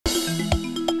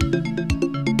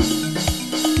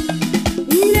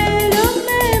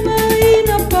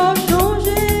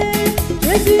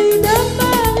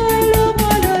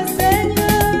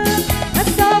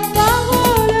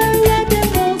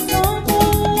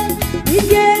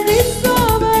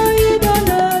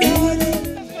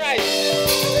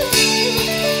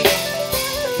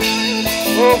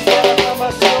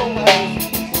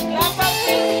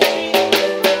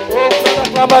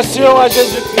Acclamation à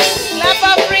Jésus-Christ. Clap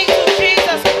offering to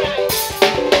Jesus Christ.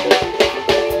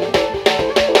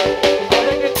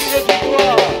 Avec des cris de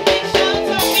victoire. With shouts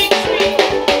of victory.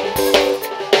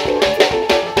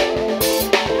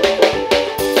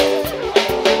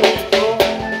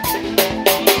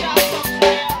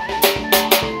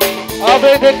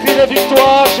 Avec des cris de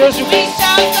victoire, With Jésus-Christ.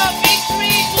 shouts of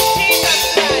victory to Jesus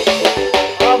Christ.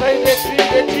 Avec des cris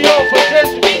de triomphe,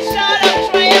 Jésus. With shout of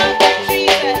triumph to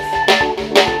Jesus.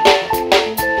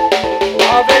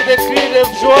 Avec des cris de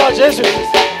joie,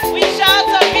 Jésus-Christ. With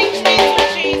shouts of victory to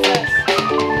Jesus.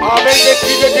 Avec des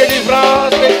cris de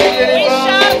délivrance, des cris de With délivrance.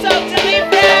 shouts of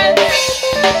deliverance.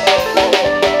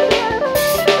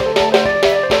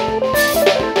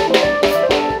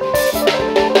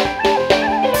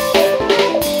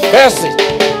 Merci.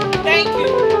 Thank you.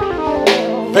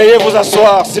 Veuillez vous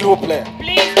asseoir, s'il vous plaît.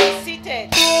 Please be seated.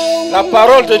 La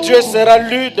parole de Dieu sera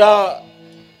lue dans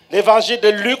l'évangile de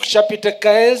Luc, chapitre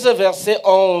 15, verset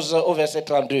 11 au verset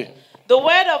 32. The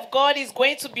word of God is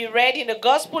going to be read in the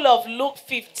Gospel of Luke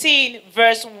 15,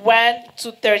 verse 1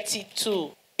 to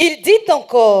 32. Il dit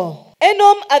encore, un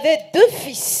homme avait 2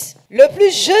 fils. Le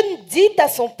plus jeune dit à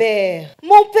son père, «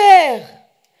 Mon père,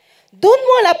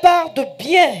 donne-moi la part de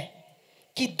bien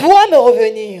qui doit me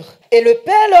revenir. » Et le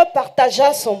père leur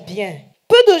partagea son bien.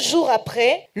 Peu de jours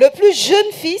après, le plus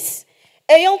jeune fils,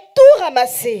 ayant tout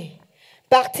ramassé,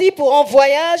 partit pour un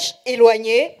voyage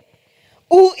éloigné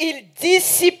où il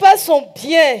dissipa son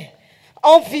bien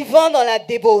en vivant dans la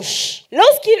débauche.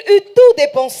 Lorsqu'il eut tout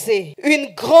dépensé,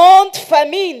 une grande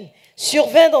famine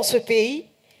survint dans ce pays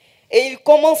et il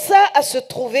commença à se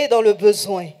trouver dans le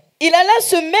besoin. Il alla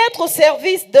se mettre au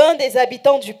service d'un des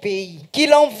habitants du pays,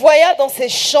 qu'il envoya dans ses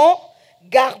champs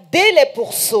garder les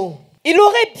pourceaux. Il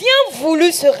aurait bien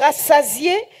voulu se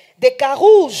rassasier des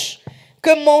carouges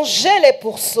que mangeaient les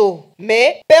pourceaux,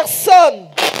 mais personne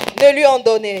ne lui en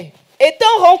donnait.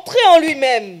 Étant rentré en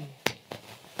lui-même,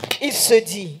 il se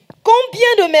dit, «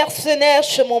 Combien de mercenaires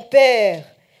chez mon père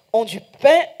ont du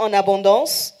pain en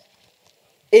abondance?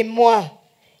 Et moi,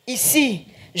 ici,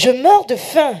 je meurs de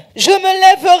faim. Je me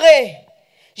lèverai,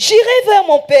 j'irai vers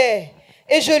mon père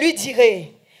et je lui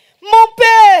dirai, « Mon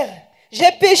père,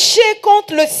 j'ai péché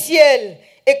contre le ciel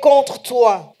et contre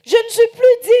toi. Je ne suis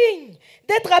plus digne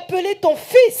d'être appelé ton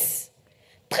fils.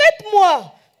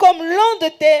 Traite-moi comme l'un de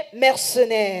tes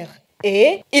mercenaires. »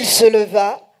 Et il se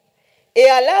leva et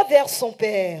alla vers son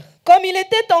père. Comme il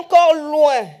était encore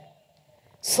loin,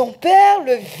 son père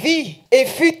le vit et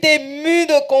fut ému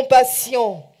de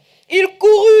compassion. Il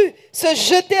courut se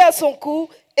jeter à son cou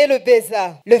et le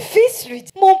baisa. Le fils lui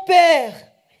dit, « Mon père,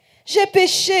 j'ai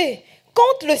péché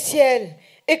contre le ciel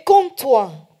et contre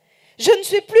toi. Je ne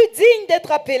suis plus digne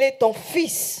d'être appelé ton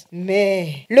fils. »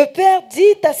 Mais le père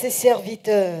dit à ses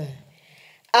serviteurs,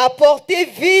 « Apportez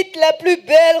vite la plus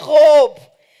belle robe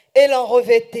et l'en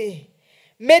revêtez.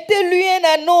 Mettez-lui un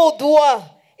anneau au doigt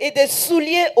et des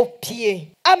souliers aux pieds.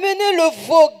 Amenez le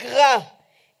veau gras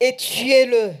et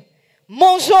tuez-le.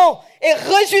 Mangeons et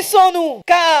réjouissons-nous,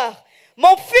 car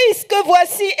mon fils que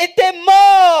voici était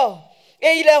mort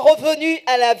et il est revenu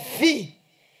à la vie.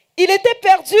 Il était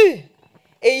perdu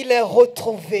et il est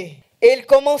retrouvé. » Et ils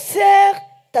commencèrent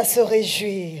à se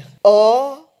réjouir.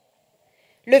 Or,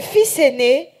 le fils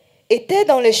aîné était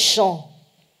dans les champs.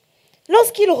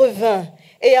 Lorsqu'il revint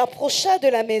et approcha de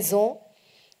la maison,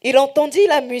 il entendit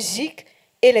la musique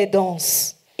et les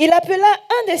danses. Il appela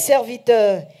un des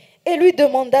serviteurs et lui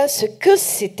demanda ce que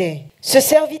c'était. Ce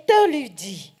serviteur lui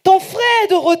dit, « Ton frère est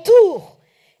de retour,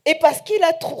 et parce qu'il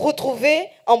a retrouvé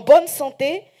en bonne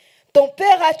santé, ton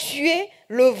père a tué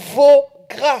le veau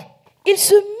gras. » Il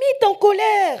se mit en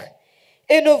colère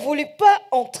et ne voulut pas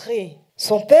entrer.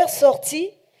 Son père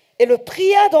sortit et le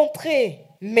pria d'entrer.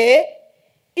 Mais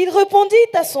il répondit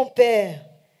à son père,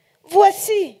 «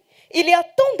 Voici, il y a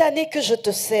tant d'années que je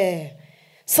te sers,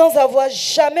 sans avoir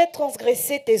jamais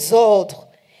transgressé tes ordres.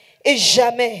 Et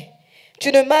jamais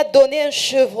tu ne m'as donné un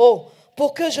chevreau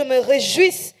pour que je me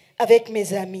réjouisse avec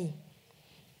mes amis.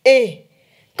 Et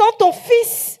quand ton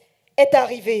fils est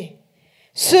arrivé,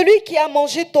 celui qui a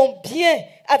mangé ton bien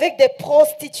avec des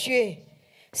prostituées,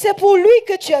 c'est pour lui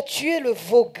que tu as tué le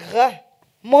veau gras. »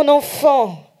 Mon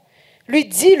enfant, lui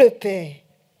dit le père,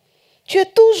 tu es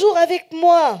toujours avec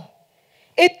moi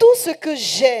et tout ce que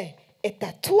j'ai est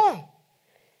à toi.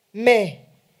 Mais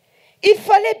il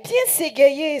fallait bien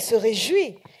s'égayer et se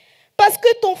réjouir parce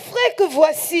que ton frère que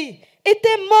voici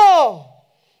était mort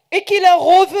et qu'il est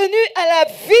revenu à la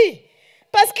vie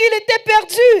parce qu'il était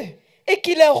perdu et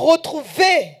qu'il est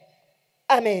retrouvé.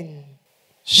 Amen.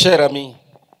 Chers amis,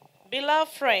 Beloved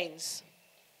friends,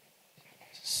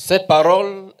 Cette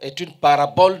parole est une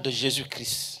parabole de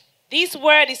Jésus-Christ. This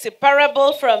word is a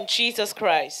parable from Jesus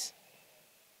Christ.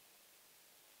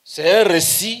 C'est un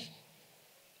récit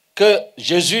que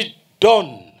Jésus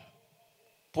donne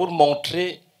pour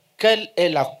montrer quelle est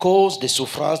la cause des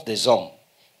souffrances des hommes.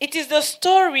 It is the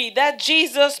story that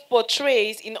Jesus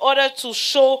portrays in order to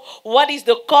show what is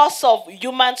the cause of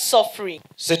human suffering.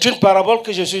 C'est une parabole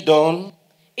que Jésus donne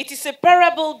It is a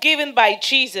parable given by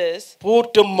Jesus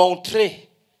pour te montrer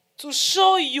to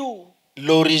show you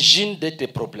l'origine de tes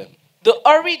problèmes. the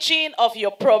origin of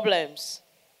your problems,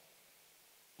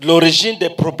 L'origine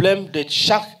des problèmes de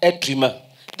chaque être humain.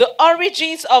 the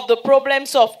origins of the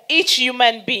problems of each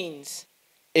human being.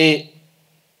 Et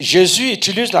Jésus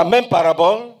utilise la même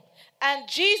parabole And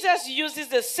Jesus uses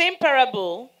the same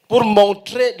parable pour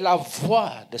montrer la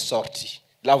voie de sortie,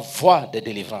 la voie de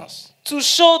délivrance. to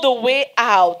show the way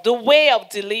out, the way of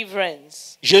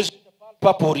deliverance. Jésus ne parle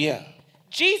pas pour rien.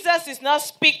 Jesus is not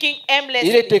speaking Il aimlessly.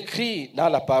 est écrit dans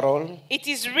la parole. It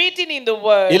is written in the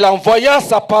word. Il envoya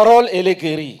sa parole et les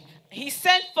guérit. He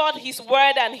sent forth his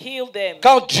word and healed them.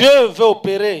 Quand Dieu veut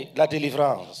opérer la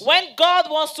délivrance, When God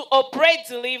wants to operate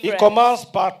il deliverance, commence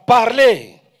par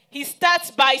parler. he starts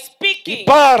by Il speaking.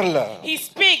 parle. He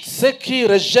speaks. Ceux qui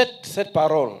rejettent cette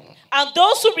parole And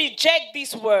those who reject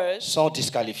these words sont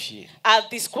disqualifiés. are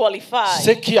disqualified.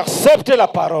 Ceux qui acceptent la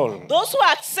parole, Those who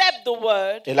accept the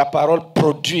word, et la parole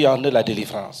produit en eux la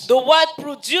délivrance. the word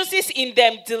produces in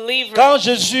them deliverance. Quand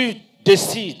Jésus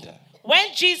décide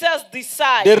When Jesus de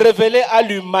decides révéler à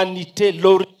l'humanité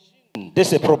l'origine de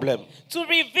ses problèmes, to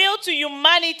reveal to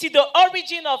humanity the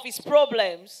origin of his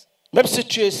problems, même si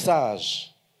tu es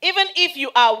sage, even if you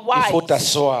are il faut wise,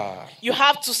 t'asseoir you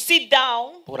have to sit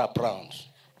down pour apprendre.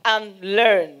 and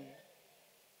learn.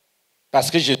 Parce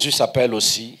que Jésus s'appelle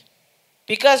aussi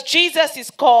Because Jesus is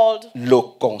called le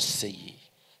conseiller.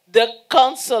 the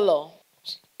counselor.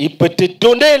 Il peut te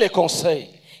donner les conseils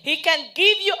He can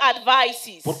give you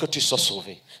advices pour que tu sois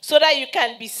sauvé. so that you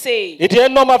can be saved. Il dit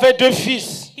un homme avait 2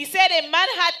 fils. He said a man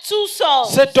had 2 sons.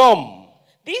 Cet homme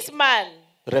This man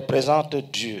représente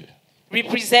Dieu.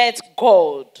 represents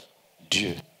God.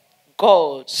 Dieu.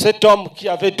 God. Cet homme qui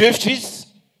avait 2 fils,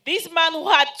 This man who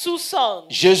had 2 sons.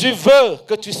 Jésus veut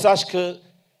que tu saches que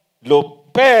le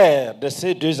père de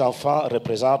ces 2 enfants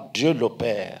représente Dieu le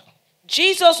Père.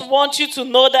 Jesus wants you to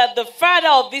know that the father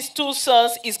of these 2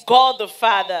 sons is God the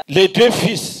Father. Les 2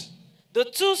 fils The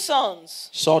 2 sons,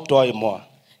 sont toi et moi.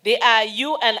 they are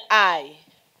you and I.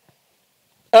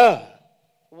 Un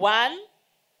One,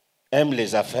 aime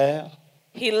les affaires,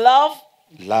 he loved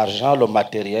l'argent, le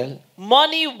matériel.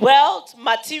 money, wealth,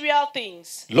 material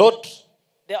things. L'autre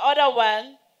The other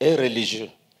one est religieux.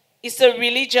 is a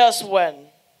religious one.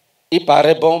 Il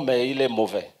paraît bon, mais il est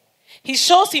mauvais. He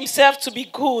shows himself to be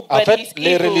good, En but fait, he's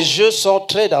les evil. religieux sont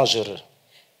très dangereux.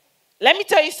 Let me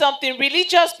tell you something.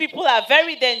 Religious people are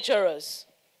very dangerous.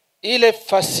 Il est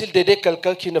facile d'aider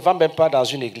quelqu'un qui ne va même pas dans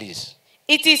une église.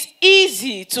 It is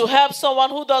easy to help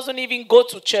someone who doesn't even go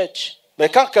to church. Mais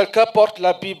quand quelqu'un porte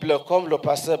la Bible comme le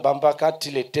pasteur Bamba quand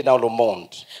il était dans le monde,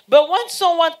 But when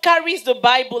someone carries the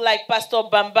Bible like Pastor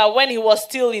Bamba when he was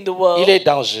still in the world, il est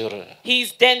dangereux. he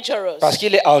is dangerous. Parce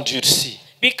qu'il est endurci.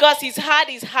 Because his heart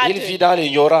is Il vit hardened. dans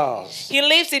l'ignorance. He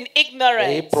lives in Et il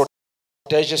ignorance.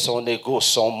 protège son ego,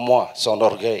 son moi, son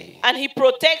orgueil. And he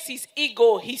protects his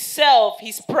ego, his self,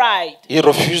 his pride. Il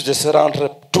refuse de se rendre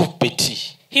tout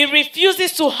petit He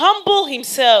refuses to humble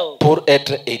himself pour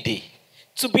être aidé.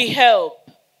 to be helped.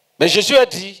 Mais Jésus a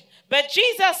dit, But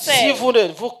Jesus si said, vous ne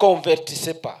vous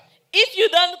convertissez pas, if you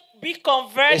don't be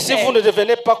et si vous ne converted,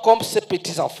 devenez pas comme ces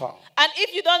petits-enfants, and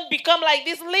if you don't become like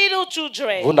these little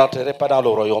children, vous n'entrerez pas dans le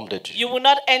royaume de Dieu. you will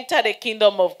not enter the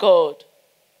kingdom of God.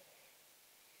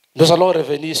 Nous allons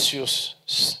revenir sur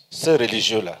ce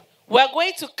religieux-là. We are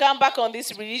going to come back on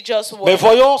this religious Mais word.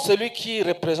 voyons celui qui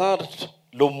représente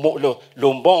le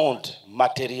monde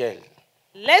matériel,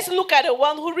 Let's look at the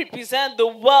one who represents the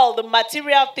world, the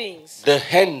material things. de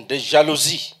haine, de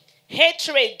jalousie,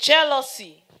 Hatred,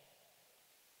 jealousy,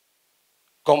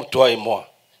 comme toi et moi.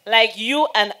 like you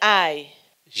and I.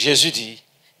 Jésus dit,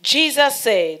 Jesus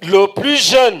said, le plus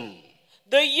jeune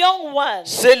the young one,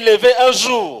 s'est levé un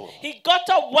jour he got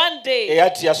up one et day a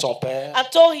dit à son père, and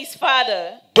told his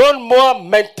father, donne-moi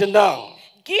maintenant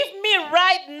give me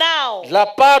right now la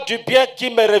part du bien qui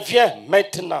me revient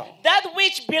maintenant. that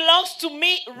which belongs to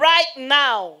me right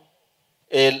now.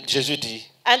 Et Jésus dit,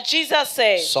 And Jesus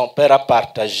said, son père a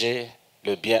partagé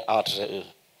le bien entre eux.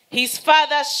 his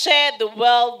father shared the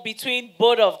wealth between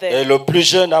both of Et them. le plus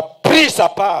jeune a pris sa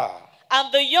part. And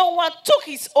the young one took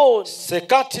his own. C'est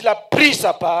quand il a pris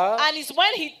sa part And it's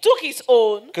when he took his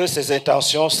own que ses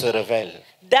intentions se révèlent.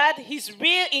 that his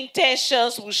real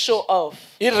intentions will show off.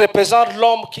 Il représente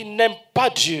l'homme qui n'aime pas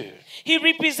Dieu. He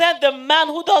represents the man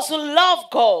who doesn't love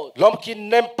God. L'homme qui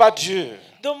n'aime pas Dieu.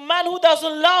 The man who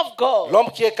doesn't love God.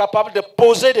 L'homme qui est capable de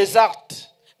poser des actes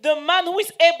The man who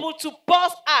is able to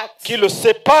pause acts. qui le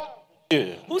séparent de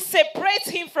Dieu. Who separates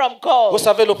him from God. Vous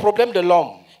savez, le problème de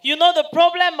l'homme You know, the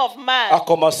problem of a man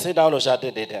commencé dans le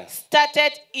jardin d'Éden.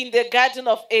 started in the Garden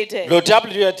of Eden. Le diable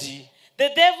lui a dit, The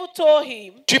devil told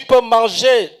him, tu peux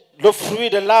manger le fruit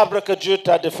de l'arbre que Dieu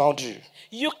t'a défendu.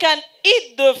 you can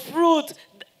eat the fruit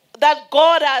that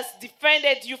God has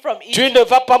defended you from Tu eating. ne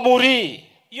vas pas mourir.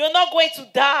 You're not going to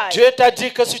die. Dieu t'a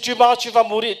dit que si tu manges, tu vas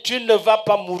mourir. Tu ne vas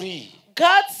pas mourir.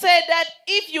 God said that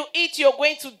if you eat, you're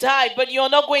going to die, but you're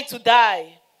not going to die.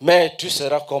 Mais tu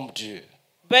seras comme Dieu.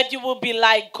 But you will be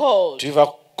like God. Tu vas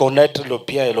connaître le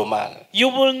bien et le mal. You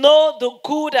will know the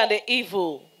good and the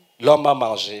evil. L'homme a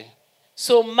mangé.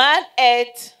 So man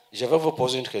ate. Je vais vous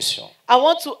poser une question. I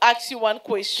want to ask you one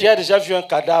Qui question. a déjà vu un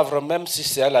cadavre, même si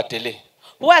c'est à la télé?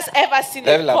 Who has ever seen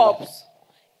Lève a la main. corpse,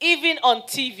 even on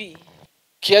TV?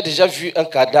 Qui a déjà vu un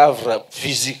cadavre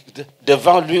physique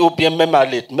devant lui ou bien même à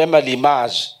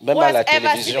l'image, même Who à has la ever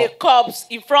seen télévision? a corpse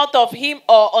in front of him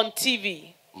or on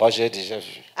TV? Moi, j'ai déjà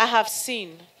vu. I have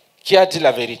seen. Qui a dit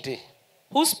la vérité?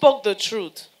 Who spoke the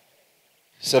truth?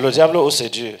 C'est le diable ou c'est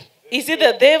Dieu? Is it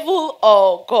the devil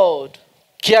or God?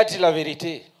 Qui a dit la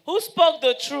vérité? Who spoke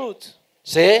the truth?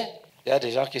 Il y a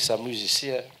des gens qui s'amusent ici.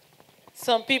 Hein.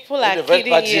 Some people Ils are ne veulent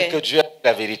kidding pas dire que here. Dieu a dit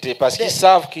la vérité parce qu'ils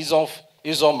savent qu'ils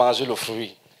ont mangé le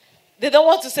fruit. They don't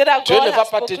want to say that Dieu God ne va has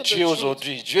pas te spoken the tuer truth.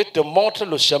 aujourd'hui. Dieu te montre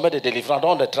le chemin de délivrance.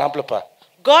 Donc ne tremble pas.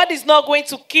 God is not going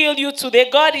to kill you today.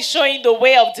 God is showing the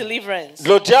way of deliverance.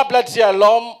 Le diable a dit à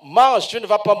l'homme, mange, tu ne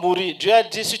vas pas mourir. Dieu a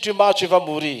dit, si tu manges, tu vas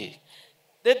mourir.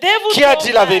 The devil Qui a told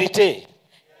dit la man, vérité?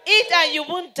 eat and you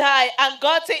won't die. And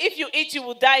God said, if you eat, you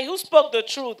will die. Who spoke the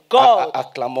truth? God.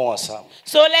 Acclamons ensemble.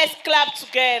 So let's clap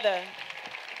together.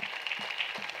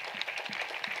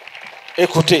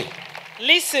 Écoutez,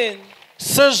 Listen,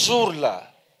 ce jour-là,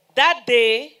 that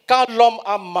day, quand l'homme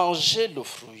a mangé le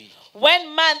fruit,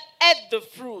 when man ate the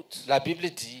fruit, la Bible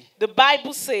dit, the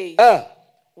Bible says,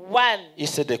 one, il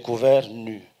s'est découvert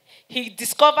nu. he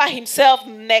discovered himself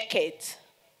naked.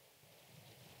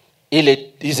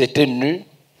 Ils étaient nus,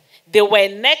 They were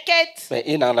naked mais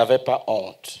ils n'en avaient pas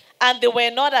honte. and they were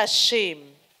not ashamed.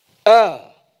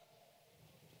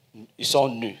 Ils sont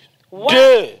nus. One,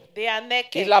 2, they are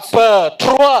naked. il a peur.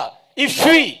 3, il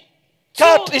fuit.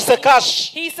 4, Two, il se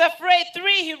cache. He's afraid.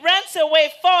 3, he runs away.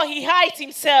 4, he hides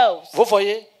himself. Vous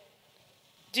voyez?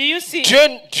 Do you see?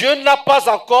 Dieu n'a pas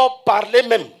encore parlé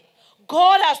même.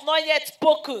 God has not yet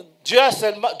spoken. Dieu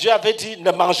avait dit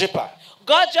ne mangez pas.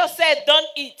 God just said, don't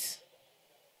eat.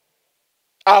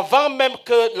 Avant même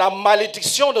que la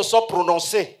malédiction ne soit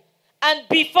prononcée. And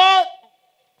before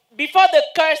the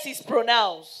curse is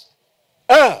pronounced,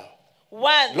 1,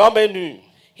 1, l'homme est nu.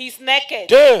 he's naked.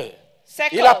 2,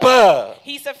 Second, il a peur.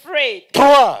 he's afraid.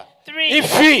 3, 3, il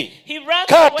fuit. he runs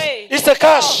 4, away. il se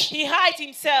cache. 4, he hides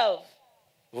himself.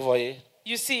 Vous voyez?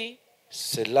 You see,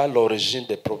 C'est là l'origine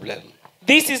des problèmes.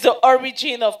 this is the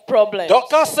origin of problems. Donc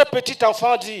quand ce petit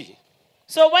enfant dit,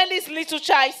 So when this little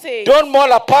child says, donne-moi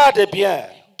la part des biens,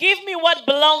 give me what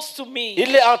belongs to me,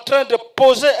 il est en train de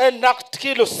poser un acte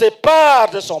qui le sépare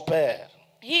de son père.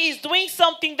 he is doing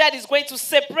something that is going to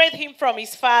separate him from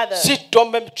his father. Si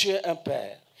toi-même tu es un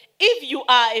père, If you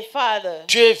are a father,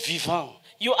 tu es vivant,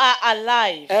 you are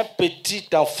alive. un petit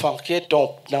enfant qui est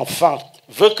ton enfant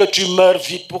veut que tu meurs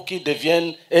vite pour qu'il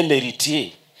devienne un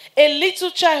héritier. A little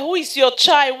child who is your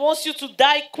child wants you to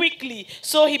die quickly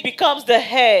so he becomes the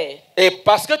heir. Et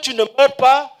parce que tu ne meurs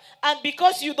pas, And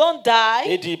because you don't die,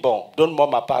 il dit bon, donne-moi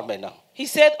ma part maintenant. he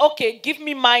said, okay, give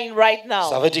me mine right Ça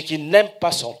now. veut dire qu'il n'aime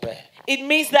pas son père. It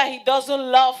means that he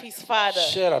doesn't love his father.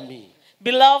 Cher ami,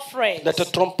 Beloved friends, ne te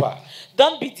trompe pas.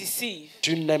 don't be deceived.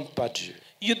 Tu n'aimes pas Dieu.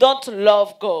 You don't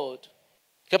love God.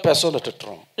 Que personne ne te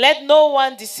trompe. Let no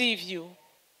one deceive you.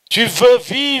 Tu veux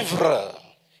vivre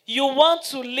You want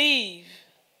to live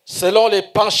selon les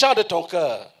penchants de ton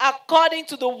cœur. according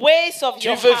to the ways of Tu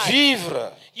your veux heart.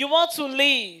 vivre. You want to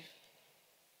live.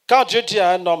 Quand Dieu dit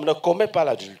à un homme, ne commets pas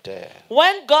l'adultère,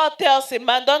 When God tells a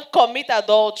man, don't commit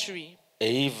adultery,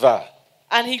 et il va,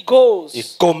 and he goes, il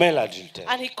commet l'adultère.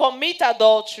 and he commits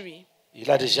adultery, Il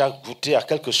a déjà goûté à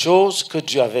quelque chose que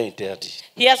Dieu avait interdit.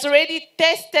 he has already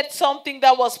tested something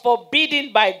that was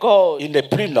forbidden by God. Il n'est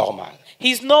plus normal.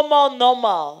 He's no more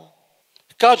normal.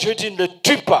 Quand Dieu dit ne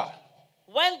tue pas,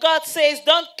 When God says,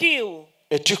 don't kill,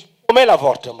 et tu commets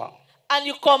l'avortement, and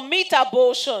you commit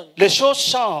abortion, les choses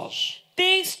changent.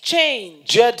 things change.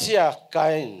 Dieu a dit à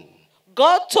Caïn,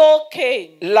 God told Cain,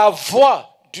 la voix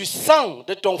du sang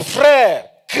de ton frère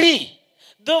crie.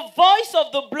 The voice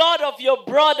of the blood of your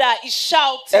brother is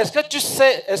shouting. Est-ce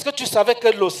que tu savais que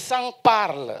le sang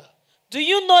parle? Do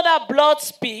you know that blood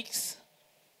speaks?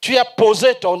 Tu as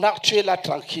posé ton acte, tu es là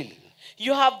tranquille.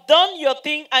 You have done your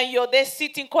thing and you're there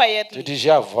sitting Tu quietly. dis, j'ai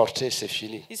avorté, c'est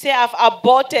fini. You say, I've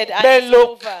aborted and Mais it's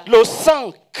over. le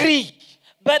sang crie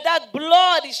But that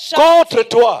blood is contre shouting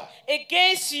toi.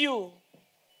 against you.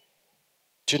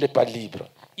 Tu n'es pas libre.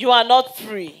 You are not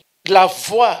free. La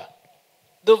voix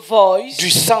The voice du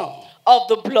sang of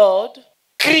the blood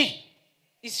crie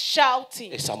is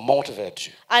shouting et ça monte vers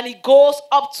Dieu. and it goes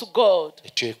up to God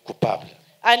Et tu es coupable.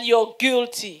 and you're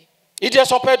guilty. Il dit à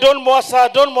son père, donne-moi ça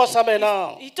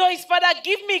maintenant. He told his father,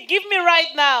 give me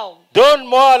right now.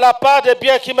 Donne-moi la part des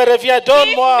biens qui me revient, Give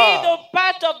me donne-moi. the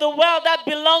part of the wealth that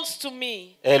belongs to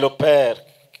me. Et le père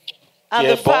And qui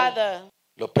the est bon, father,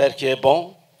 le père qui est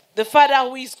bon, the father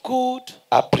who is good,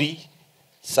 a pris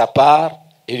sa part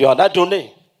et lui en a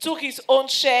donné. took his own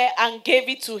share and gave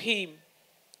it to him.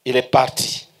 Il est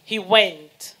parti. He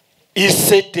went. Il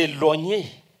s'est éloigné.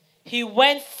 He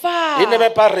went Il n'est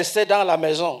même far. pas resté dans la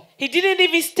maison. He didn't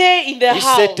even stay in the Il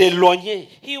s'est house. éloigné.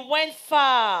 He went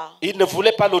far. Il ne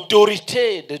voulait pas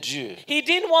l'autorité de Dieu. He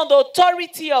didn't want the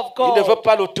authority of Il ne veut God.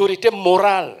 pas l'autorité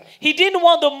morale. He didn't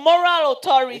want the moral Il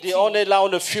authority. dit, on est là, on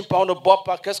ne fume pas, on ne boit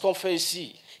pas. Qu'est-ce qu'on fait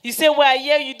ici? You say, we are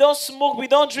here, you don't smoke, we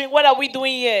don't drink. What are we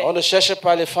doing On here? ne cherche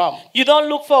pas les femmes. You don't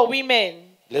look for women.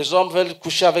 Les hommes veulent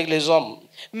coucher avec les hommes.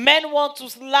 Men want to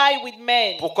lie with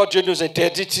men. Pourquoi Dieu nous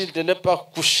interdit-il de ne pas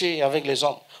coucher avec les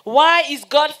hommes? Why is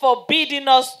God forbidding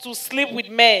us to sleep with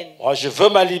men? Moi, je veux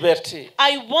ma liberté.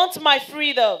 I want my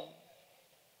freedom.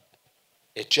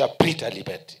 Et tu as pris ta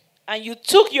liberté. And you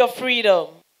took your freedom.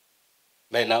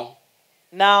 Maintenant,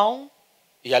 Now,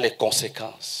 il y a les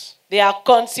conséquences. there are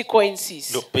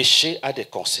consequences. Le péché a des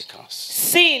conséquences.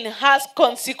 Sin has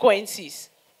consequences.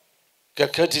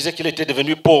 Quelqu'un disait qu'il était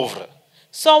devenu pauvre.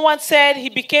 Someone said he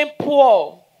became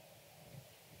poor.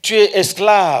 Tu es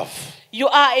esclave. You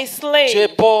are a Tu es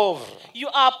slave. pauvre. You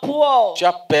are poor. Tu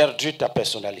as perdu ta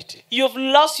personnalité. You've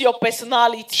lost your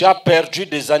personality. Tu as perdu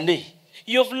des années.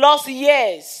 You've lost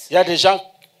years. Il y a des gens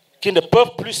qui ne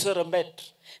peuvent plus se remettre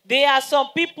There are some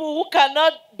people who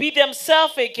cannot be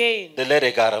themselves again de leur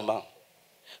égarement.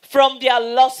 from their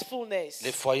lustfulness.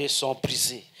 Les foyers sont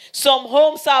brisés. Some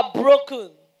homes are broken.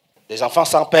 Les enfants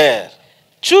sans père.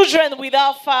 Children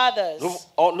without fathers.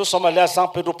 Nous sommes allés à San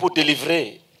Pedro pour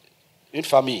délivrer une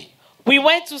famille. We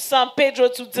went to San Pedro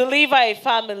to deliver a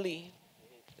family.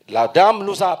 La dame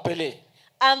nous a appelés.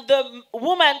 And the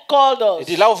woman called Elle us.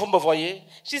 dit, là où vous me voyez,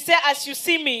 She said, as you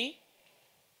see me,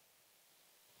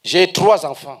 j'ai 3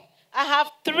 enfants. I have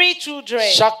 3 children.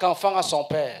 Chaque enfant a son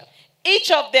père.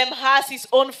 Each of them has his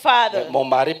own Mais father. mon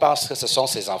mari pense que ce sont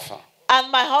ses enfants. And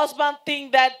my husband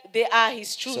thinks that they are his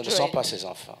Ce ne sont children. pas ses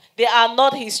enfants. They are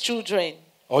not his children.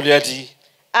 On lui a dit,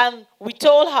 And we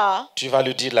told her, tu vas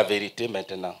lui dire la vérité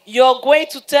maintenant. you're going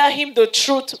to tell him the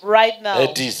truth right now.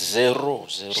 Elle dit zéro.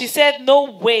 She said, no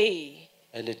way.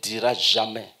 Elle ne dira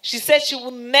jamais. She said she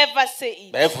would never say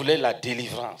it. Mais elle voulait la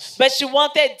délivrance. But she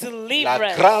wanted La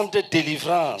deliverance. grande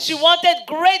délivrance. She wanted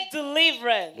great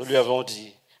deliverance. Nous lui avons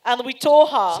dit, And we told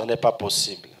ce her, n'est pas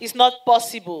possible. it's not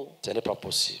possible. Ce n'est pas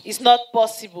possible. It's not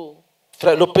possible.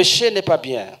 Frère, le péché n'est pas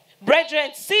bien.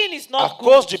 Brethren, sin is À not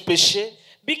cause good. du péché,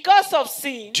 Because of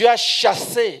sin, Dieu a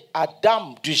chassé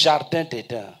Adam du jardin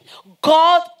d'Éden.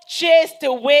 God chased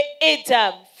away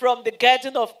Adam from the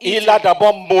Garden of Il l'a Eden.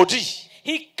 d'abord maudit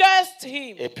He cursed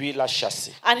him et puis il l'a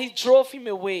chassé. and he drove him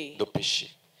away. Le péché.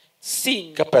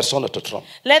 Sin. Que personne ne te trompe.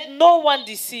 Let no one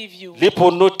deceive you. Lis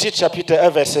pour nous Tite chapitre 1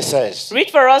 verset 16.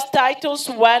 Read for us Titus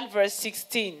 1 verse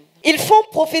 16. Ils font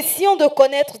profession de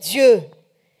connaître Dieu,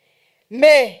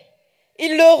 mais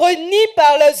ils le renient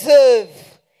par leurs œuvres,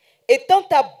 étant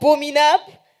abominables,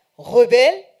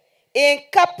 rebelles et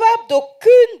incapables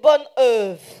d'aucune bonne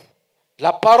œuvre.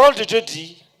 La parole de Dieu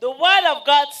dit The word of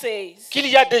God says qu'il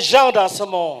y a des gens dans ce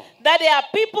monde. that there are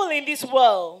people in this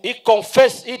world. Ils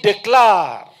confessent, ils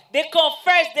déclarent They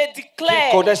confess, they qu'ils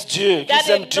declare connaissent Dieu, that qu'ils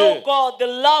they aiment know Dieu, God, they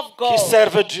love God, qu'ils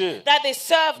servent Dieu. that they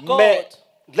serve God. Mais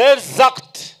leurs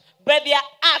actes, But their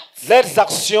acts, leurs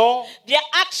actions their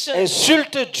actions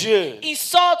insultent Dieu,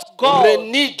 insult God,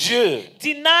 renient Dieu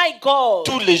deny God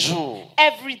tous les jours.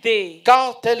 every day.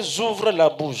 Quand elles ouvrent la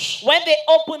bouche, When they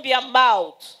open their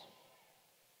mouth,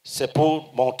 c'est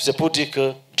pour dire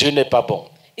que Dieu n'est pas bon.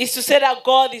 it's to say that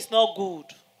God is not good.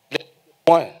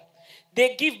 Point.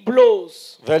 They give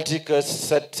blows. Veulent dire que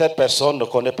cette personne ne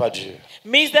connaît pas Dieu.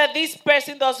 Means that this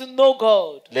person doesn't know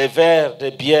God. Les verres de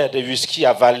bière, de whisky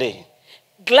avalés,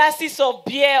 glasses of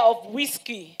beer, of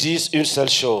whiskey, disent une seule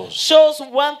chose. shows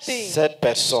one thing. Cette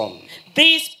personne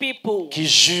These people qui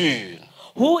jure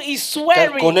who is qu'elle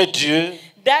swearing connaît Dieu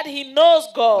that he knows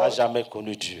n'a God, jamais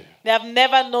connu Dieu. they have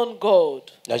never known God.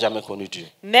 N'a jamais connu Dieu.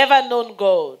 Never known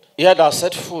God. Il y a dans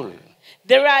cette foule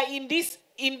There are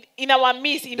in our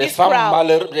midst, in des this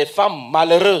crowd, des femmes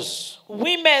malheureuses.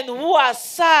 women who are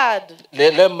sad.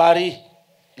 Leurs maris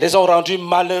les ont rendues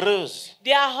malheureuses.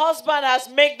 Their husband has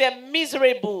made them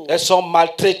miserable. Elles sont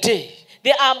maltraitées.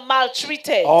 They are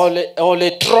maltreated. On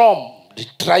les trompe de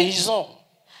trahison.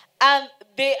 And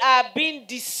they are being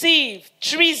deceived.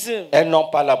 Treason. Elles n'ont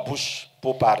pas la bouche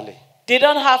pour parler. They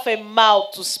don't have a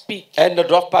mouth to speak. Elles ne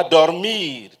doivent pas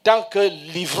dormir tant que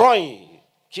l'ivrogne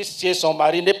qui est son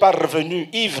mari n'est pas revenu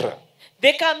ivre.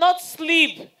 They cannot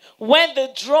sleep when the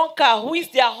drunkard, who is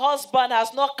their husband,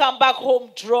 has not come back home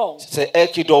drunk. C'est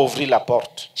elle qui doit ouvrir la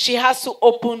porte. She has to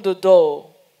open the door.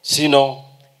 Sinon,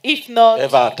 If not, elle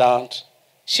va entendre.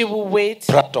 she will wait.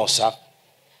 Prends ton sac,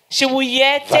 She will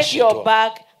yet Va take chez your toi.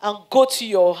 bag and go to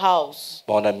your house.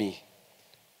 mon ami.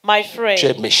 My Tu es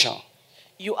friend, méchant.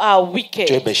 you are Tu es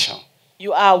wicked. méchant.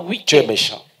 You are Tu es wicked.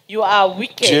 méchant. You are Dieu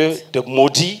wicked. te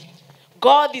maudit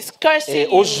God is et cursing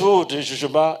au you. jour du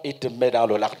jugement, il te met dans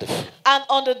le lac de feu. And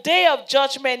on the day of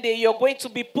judgment day, you're going to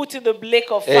be put in the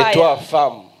lake of Et toi, fire.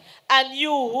 femme, And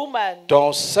you, woman,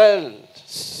 ton seul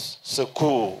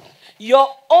secours, your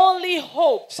only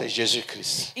hope c'est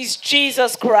Jésus-Christ. is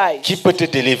Jesus Christ, Qui peut te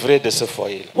délivrer de ce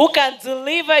foyer? who can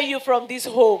deliver you from this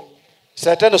home.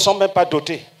 Certains ne sont même pas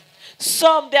dotés,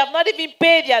 Some, they have not even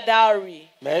paid their dowry,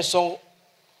 mais ils sont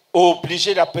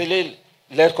obligés d'appeler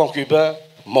leur concubin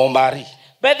mon mari.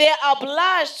 but they are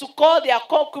obliged to call their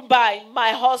concubine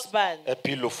my husband. Et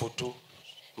puis le photo.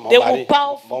 They will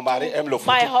pound Mon mari aime le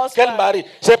my photo. husband. Quel mari?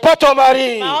 C'est pas ton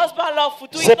mari. My husband loves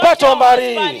Futu. C'est It's pas not ton your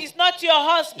mari. husband. It's not your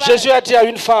husband. Jésus a dit à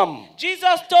une femme, Jesus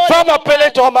told femme, the appelez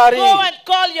woman, ton mari. go and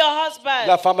call your husband.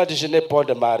 La femme a dit, je n'ai pas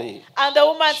de mari. And the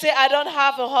woman said, I don't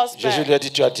have a husband. Jésus lui a dit,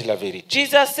 tu as dit la vérité.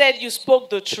 Jesus said, you spoke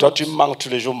the Et toi, tu truth. manques tous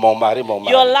les jours, mon mari, mon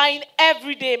You're mari. lying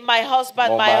every day, my husband,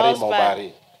 Mon my mari, husband. mon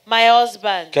mari. My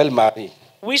husband. Quel mari?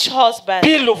 Which husband?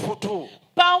 Puis le photo,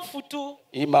 Pound Futu,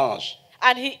 il mange,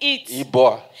 and he eats, il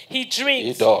boit, he il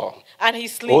drinks, dort. and he Au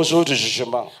sleeps. jour du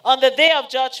jugement, On the day of vous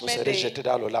judgment serez day, jetés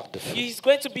dans le lac de feu. he's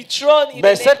going to be thrown in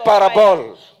Mais the lake cette of fire.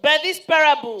 parabole, But this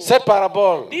parable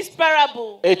this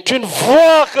parabole is est une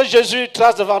voie que Jésus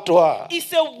trace devant toi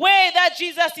a way that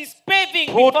Jesus is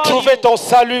paving pour before trouver you ton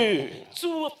salut.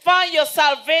 to find your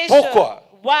salvation. Pourquoi?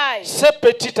 Why? Ce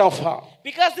petit enfant,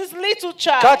 Because this little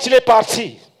child, quand il est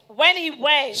parti, when he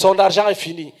went, son argent est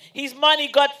fini. his money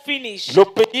got finished. Le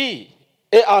pays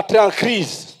est entré en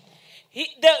crise.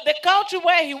 The country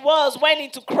where he was went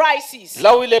into crisis.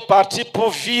 Là où il est parti pour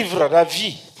vivre la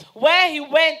vie, Where he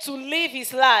went to live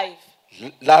his life,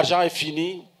 l'argent est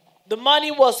fini. the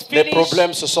money was Les finished.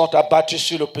 problèmes se sont abattus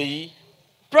sur le pays.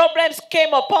 Problems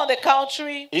came upon the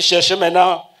country. Il cherchait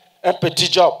maintenant un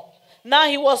petit job. Now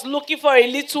he was looking for a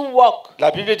little work.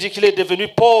 La Bible dit qu'il est devenu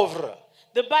pauvre.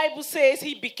 The Bible says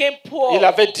he became poor. Il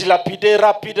avait dilapidé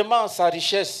rapidement sa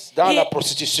richesse dans He- la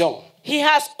prostitution. He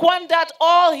has squandered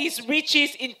all his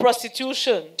riches in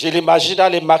prostitution. Je l'imagine dans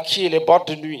les maquis et les boîtes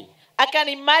de nuit I can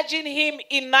imagine him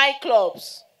in nightclubs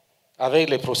avec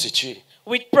les prostituées.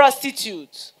 with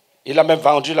prostitutes. Il a même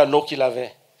vendu l'anneau qu'il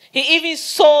avait. He even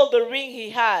sold the ring he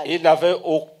had. Il n'avait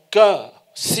aucun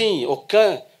signe,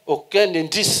 aucun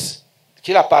indice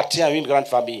qu'il appartient à une grande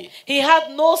famille. He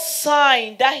had no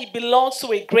sign that he belongs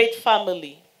to a great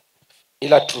family.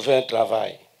 Il a trouvé un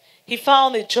travail. He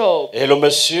found a job. Et le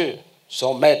monsieur,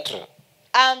 son maître,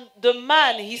 And the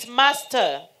man, his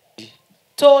master,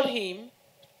 told him,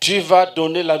 tu vas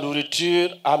donner la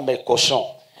nourriture à mes cochons.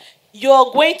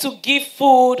 you're going to give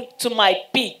food to my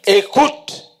pigs.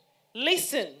 Écoute,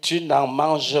 Listen, tu n'en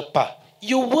manges pas.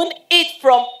 you won't eat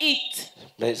from it,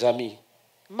 Mes amis,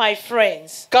 my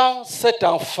friends. quand cet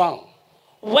enfant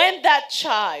When that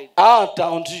child a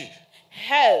entendu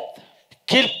heard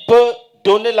qu'il peut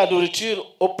donner la nourriture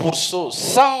aux pourceaux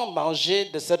sans manger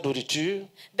de cette nourriture,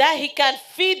 that he can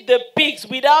feed the pigs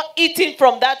without eating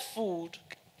from that food,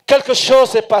 quelque chose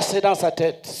s'est passé dans sa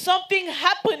tête. something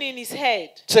happened in his head.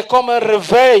 C'est comme un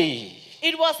réveil.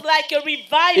 It was like a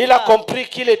Il a revival. compris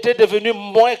qu'il était devenu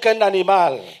moins qu'un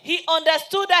animal. He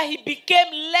understood that he became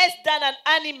less than an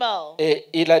animal. Et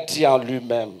il a dit en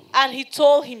lui-même. And he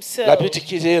told La himself. Bible dit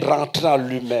qu'il est rentré en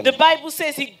lui-même. The Bible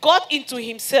says he got into Il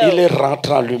est himself.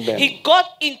 rentré en lui-même. He got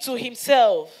into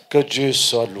himself. Que Dieu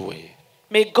soit loué.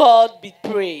 May God be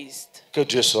praised. Que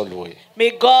Dieu soit loué. May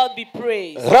God be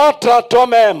praised. Rentre en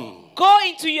toi-même. go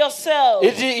into yourself.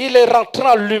 Il dit, il est rentré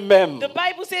en lui-même. The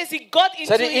Bible says he got into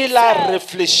C'est-à-dire, il a himself.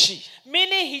 réfléchi.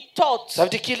 Meaning he thought. Ça veut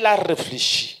dire qu'il a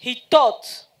réfléchi. He thought.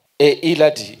 Et il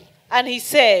a dit, And he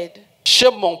said, chez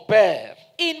mon père,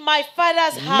 in my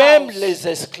father's house, même les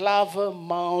esclaves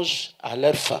mangent à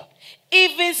leur faim.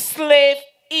 even slaves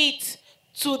eat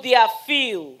to their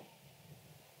fill.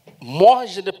 Moi,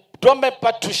 je ne dois même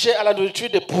pas toucher à la nourriture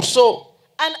des pourceaux.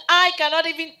 And I cannot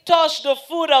even touch the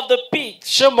food of the pigs.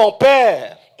 Chez mon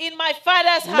père, In my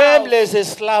father's même house, les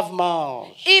esclaves mangent.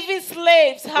 even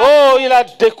slaves have. Oh, il a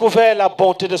découvert la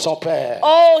bonté de son père.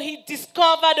 Oh, he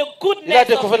discovered the Il a goodness of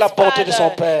découvert his la bonté de son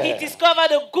father. père. He discovered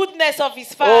the goodness of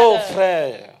his Oh, father.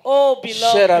 frère, Oh,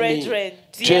 beloved cher ami, brethren,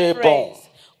 Dieu est dear bon. friends,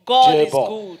 God Dieu est is bon.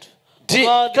 good. dis,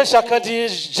 God que is chacun good.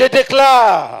 dise, je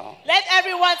déclare Let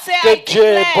everyone say, que I Dieu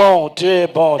est declare bon, Dieu est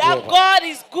bon, Dieu est that bon. God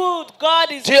is good.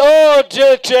 God is Dis, oh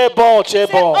Dieu, tu es bon, tu es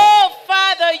Say, bon. oh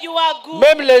Father, you are good.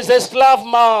 Même les esclaves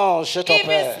mangent chez ton Even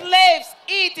père. slaves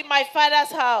eat in my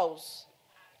father's house.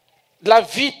 La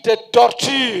vie te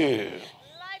torture.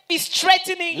 Life is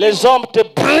threatening Les you, hommes te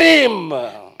briment.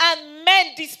 and men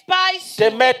despise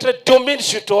Tes you. maîtres dominent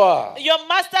sur toi. Your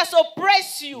masters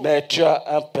oppress you, Mais tu as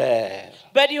un père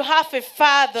but you have a qui est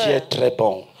father très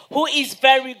bon. who is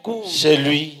very good. Chez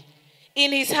lui,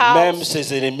 In his même house,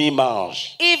 ses ennemis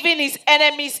mangent. even his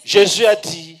enemies. Jésus a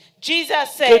dit Jesus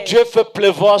que said Dieu fait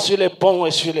pleuvoir sur les bons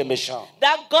et sur les méchants.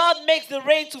 that God makes the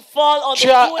rain to fall on Tu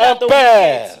the as good un and the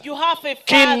père wicked. You have a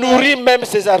Qui father nourrit même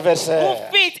ses who adversaires.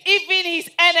 feeds even his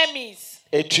enemies,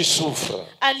 Et tu souffres.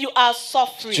 and you are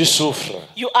suffering. Tu souffres.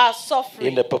 You are Il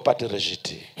suffering. ne peut pas te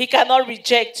rejeter. He cannot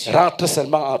reject you. Rentre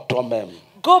seulement en toi-même.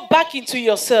 Go back into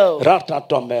yourself. Rentre en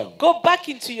toi-même. Go back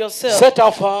into yourself. Cet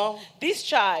enfant, This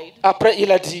child, après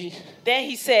il a dit, then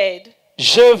he said,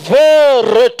 je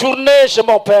veux retourner chez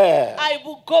mon père. I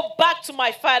will go back to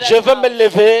my father's Je veux me house.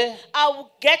 lever. I will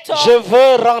get up Je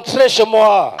veux rentrer chez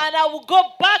moi. and I will go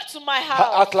back to my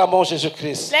house. Acclamons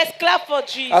Jésus-Christ. Let's clap for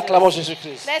Jesus. Acclamons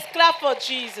Jésus-Christ. Let's clap for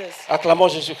Jesus. Acclamons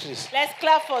Jésus-Christ. Let's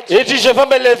clap for Il Jesus. dit, je veux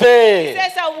me He lever.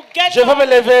 says, I will get Je veux me up.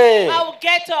 lever. I will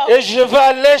get up. Et je veux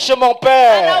aller chez mon And I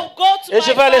père. will go to Et my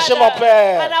je vais aller chez mon father.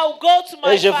 père. And I will go to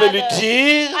my Et je vais lui father.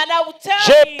 dire, And I will tell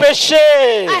j'ai him, péché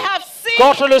I have sinned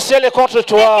contre le ciel et contre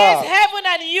toi. against heaven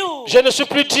and you. Je ne suis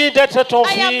plus digne d'être ton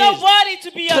I am not fils. worthy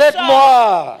to be your son.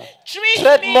 Traite-moi. Treat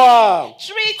Traite-moi me.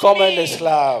 Treat comme un me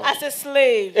esclave. as a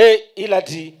slave. Et il a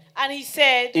dit, And he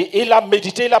said, il a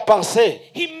médité, il a pensé.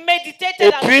 he meditated Et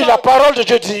and puis la thought. parole de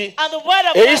Dieu dit, And the word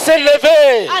of et God il s'est said,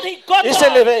 levé. and he got Il s'est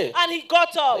up. levé. And he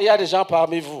got up. Il y a des gens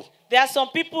parmi vous There are some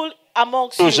people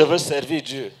amongst où je you. veux servir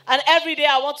Dieu. And every day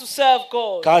I want to serve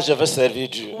God. Quand je veux servir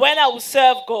Dieu, When I will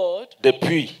serve God,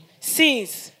 depuis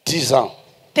since 10 ans,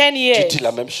 10 tu years, dis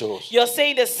la même chose. you're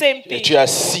saying the same Et thing. tu es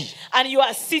assis And you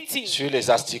are sitting sur les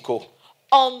asticots.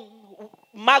 on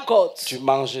maggots. Tu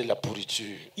manges la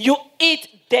pourriture. You eat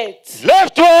death.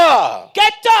 Lève-toi!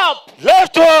 Get up!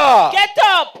 Lève-toi! Get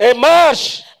up! Et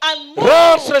marche! And move.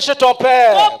 Rentre chez ton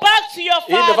père. Go back to your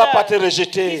Il ne va pas te father.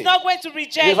 rejeter. He's not going to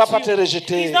reject Il ne va pas te you.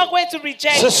 rejeter. He's not going to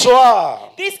reject Ce you. soir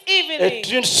This evening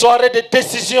est une soirée de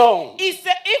décision. is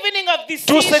the evening of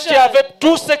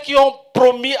Tous ceux qui ont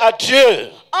promis à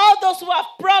Dieu All those who have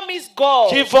promised God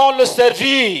qui vont le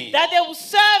servir that they will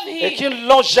serve et Him qui ne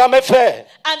l'ont jamais fait,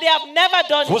 and they have never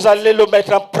done vous it. allez le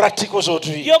mettre en pratique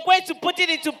aujourd'hui. You're going to put it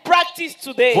into practice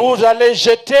today. Vous allez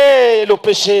jeter le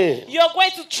péché. You're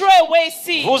going to throw away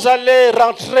sin. Vous allez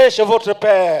rentrer chez votre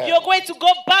Père. You're going to go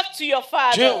back to your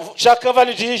Father. Chacun va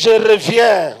lui dire, je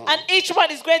reviens. And each one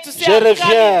is going to say, Je I'm coming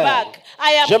reviens. back.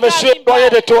 I am Je me suis coming éloigné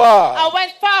de back. toi. I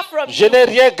went far from Je you. n'ai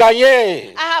rien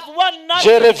gagné. I have won Je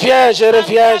nothing. reviens, je I'm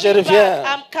reviens, je coming reviens. back.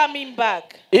 I'm coming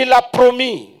back. Il a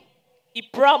promis. He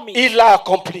promised. Il l'a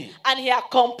accompli. And he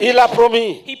accomplished. Il a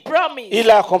promis. He promised. Il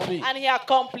a accompli. And he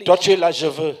accomplished. Toi, tu es là, je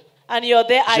veux. And you're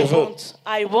there, I Je veux. want.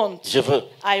 I want. Je veux.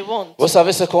 I want. Vous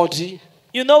savez ce qu'on dit?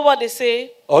 You know what they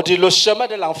say? On dit le chemin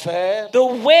de l'enfer The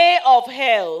way of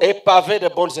hell est pavé de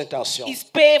bonnes intentions. is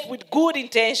paved with good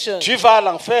intentions. Tu vas à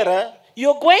l'enfer, hein?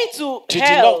 You're going to Tu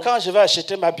dis non, hell. quand je vais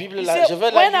acheter ma Bible, You là, say, je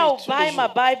vais la when lire I'll tous les buy my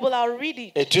jours. Bible, I'll read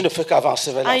it. Et tu ne fais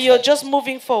qu'avancer vers And you're l'enfer. just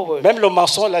moving forward. Même le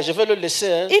mensonge, là, je vais le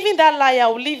laisser. Hein? Even that lie,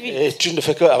 I'll leave it. Et tu ne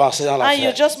fais qu'avancer dans And you're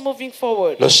l'enfer. just moving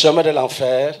forward. Le chemin de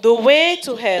l'enfer The way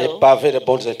to est hell pavé de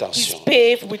bonnes is intentions.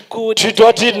 paved with good Tu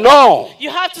dois dire intentions. non. You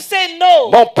have to say no.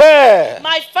 Mon père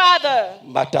My Father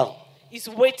m'attend. is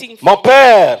waiting for Mon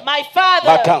père My Father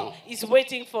m'attend. is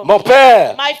waiting for Mon me.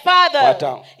 père My father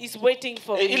m'attend. is waiting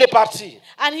for Et me. il est parti.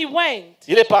 And he went.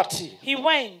 Il est parti. He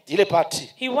went. Il est parti.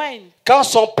 He went. Quand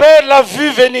son père l'a vu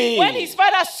venir, When his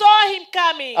father saw him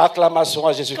coming, acclamation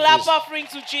à clap Jésus-Christ. offering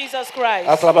to Jesus Christ.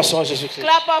 Acclamation à Jésus-Christ.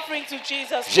 Clap offering to Jesus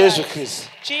Christ. Jésus-Christ.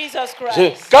 Jesus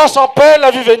Christ. Quand son père l'a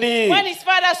vu venir, When his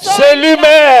father saw c'est him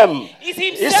lui-même. coming, it's Il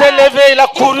himself. s'est levé, il a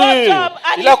He couru. got up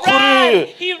and Il he a ran. couru.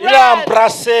 He Il a ran. And he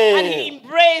embrassé.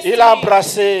 embraced Il a him.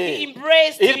 embrassé. He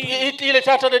embraced him. Il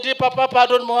était en train de dire, papa,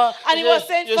 pardonne-moi. And he was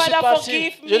saying, Je suis Father, parti.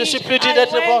 forgive Je ne me. suis plus I digne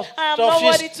d'être went. I am ton not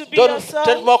worthy fils. to be your son.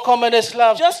 Traite-moi comme un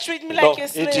esclave. Just treat me Donc, like a il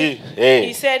slave. dit, hey,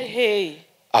 He said, hey,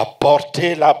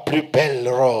 apportez la plus belle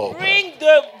robe bring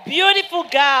the beautiful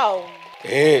gown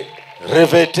et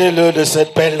revêtez-le de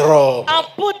cette belle robe. and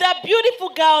put that beautiful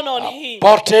gown on him.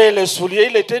 Portez les souliers,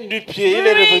 il était nu-pied, il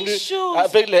est Bring revenu shoes.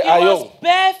 avec les He was haillons.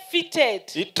 barefooted.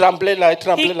 Il tremblait là, il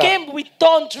tremblait He là. came with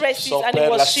torn dresses Son and he père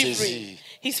l'a was saisi. shivering.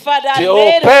 His father Dis, laid oh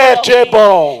hold Père, of tu es him.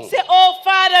 bon. Say, oh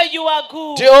Father, you are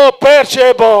good. Dis, oh Père, tu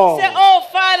es bon. Say, oh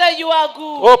Father, you are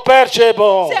good. Oh Père, tu es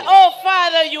bon. Say, oh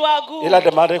Father, you are Il a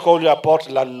good. demandé qu'on lui apporte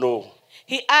l'anneau.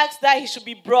 He asked that he should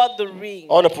be brought the ring.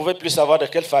 On ne pouvait plus savoir de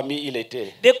quelle famille il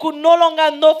était. They could no longer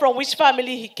know from which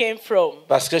family he came from.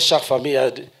 Parce que chaque famille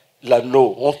a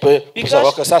l'anneau. On peut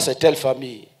savoir que ça, c'est telle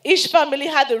famille. Each family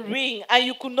had a ring, and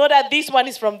you could know that this one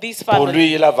is from this Pour family.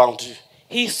 lui, il a vendu.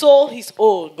 He sold his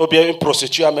own. Ou bien une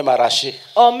prostituée a même arraché.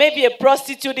 Or maybe a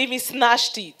prostitute even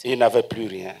snatched it. Il n'avait plus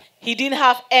rien. He didn't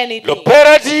have anything. Le père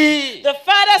a dit, The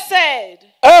father said,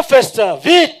 un festin,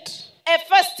 vite. a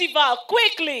festival,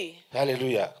 quickly.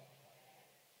 Alléluia.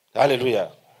 Alléluia.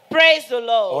 Praise the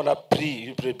Lord. On a pris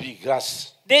une brebis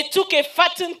grasse. They took a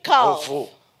fattened Un calf. veau.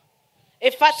 A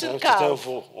C'est fattened un calf.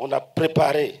 veau. On a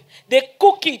préparé. They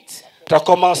cook it. Tu as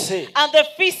commencé. And the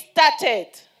feast started.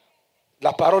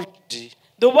 La parole dit,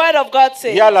 The word of God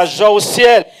il y a says, la joie au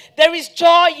ciel there is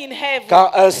joy in heaven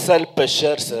quand un seul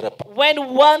pécheur se répand. when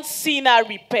one sinner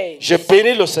repents. Je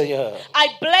bénis le Seigneur I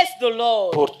bless the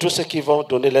Lord pour tous ceux qui vont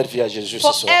donner leur vie à Jésus ce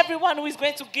for soir. everyone who is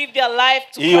going to give their life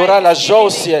to Il y aura Christ la this joie au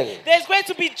evening. ciel. There's going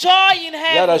to be joy in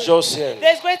Il y a la heaven. joie au ciel.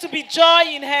 There's going to be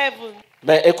joy in heaven.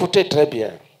 Mais écoutez très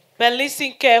bien. But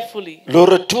listen carefully. Le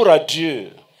retour à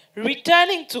Dieu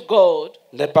Returning to God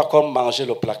n'est pas comme manger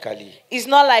le placali. is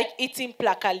not like eating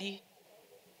plakali.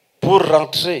 Pour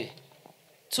rentrer,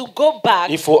 To go back,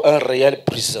 il faut un réel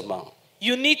brisement.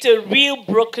 you need a real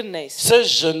brokenness. Ce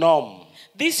jeune homme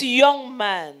This young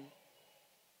man,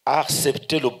 a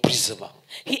accepté le brisement.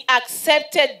 he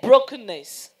accepted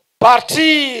brokenness.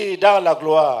 Partir dans la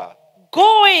gloire,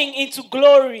 Going into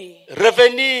glory,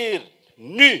 revenir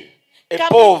nu et coming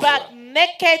pauvre back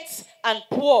naked and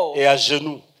poor et à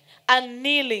genoux. and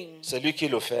kneeling. Celui qui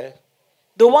le fait,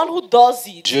 The one who does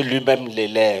it, Dieu lui-même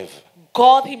l'élève.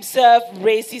 God himself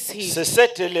raises him. C'est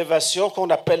cette élévation qu'on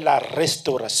appelle la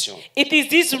restauration. It is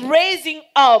this raising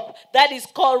up that is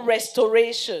called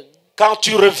restoration. Quand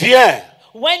tu reviens,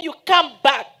 When you come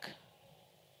back,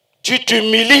 tu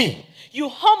t'humilies, you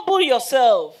humble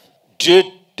yourself. Dieu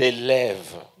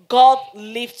t'élève. God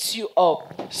lifts you up.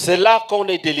 C'est là qu'on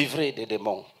est délivré des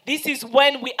démons. This is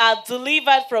when we are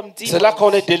delivered from C'est là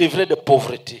qu'on demons. est délivré de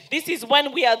pauvreté. This is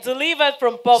when we are delivered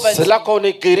from poverty. C'est là qu'on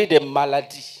est guéri des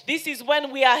maladies. This is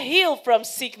when we are healed from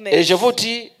sickness. Et je vous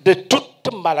dis, de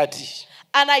toute maladie,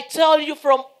 And I tell you,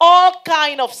 from all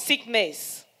kind of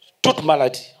sickness, toute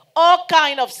maladie, all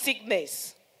kind of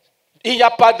sickness, il n'y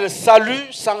a pas de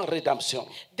salut sans rédemption.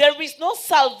 there is no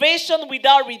salvation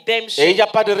without Et il redemption. n'y a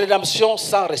pas de rédemption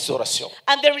sans restauration.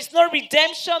 And there is no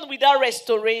redemption without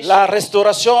restoration. La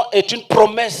restauration est une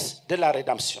promesse de la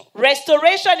rédemption.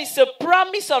 Restoration is a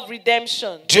promise of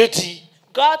redemption. Dieu dit,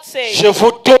 God says, je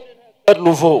vous donne un cœur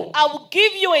nouveau. I will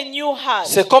give you a new heart.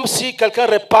 C'est comme si quelqu'un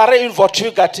réparait une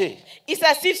voiture gâtée. It's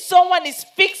as if someone is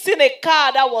fixing a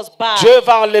car that was bad. Dieu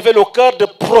va enlever le cœur de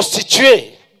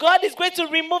prostituée. God is going to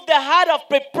remove the heart of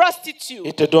a prostitute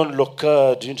Il te donne le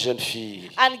cœur d'une jeune fille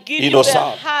and give you the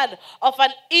innocente. heart of an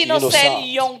innocent Innocente.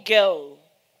 young girl.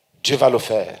 Dieu va le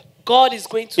faire. God is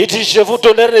going to. Il dit, je vous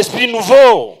donnerai un esprit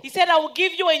nouveau. He said, I will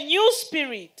give you a new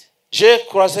spirit. J'ai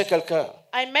croisé quelqu'un.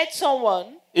 I met someone.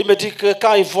 Il me dit que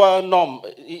quand il voit un homme,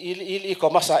 il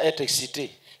commence à être excité.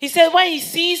 He said, when he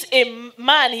sees a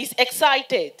man, he's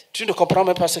excited. Tu ne comprends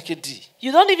même pas ce qu'il dit.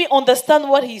 You don't even understand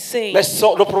what he's saying. Mais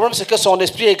le problème, c'est que son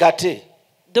esprit est gâté.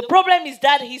 The problem is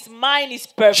that his mind is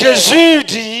perfect. Jésus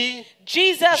dit,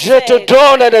 Jesus je te said,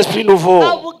 donne un esprit nouveau.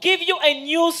 I will give you a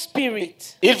new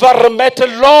spirit. Il va remettre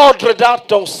l'ordre dans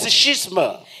ton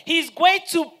psychisme. He's going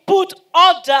to put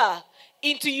order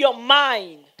into your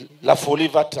mind. la folie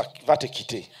va te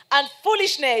quitter. And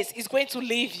foolishness is going to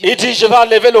leave you. Il dit, je vais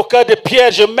enlever le cœur de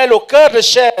pierre, je mets le cœur de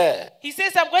chair. He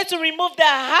says, I'm going to remove the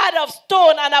heart of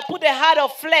stone and I put the heart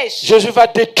of flesh. Jésus va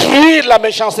détruire la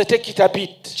méchanceté qui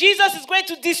t'habite. Jesus is going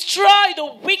to destroy the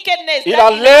wickedness. Il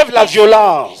enlève la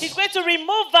violence. He's going to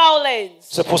remove violence.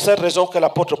 C'est pour cette raison que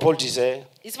l'apôtre Paul disait,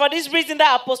 It's for this reason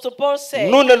that Apostle Paul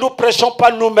said, nous ne nous prêchons pas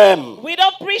nous-mêmes. we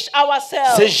don't preach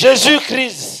ourselves. C'est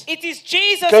Jésus-Christ It is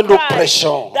Jesus que nous Christ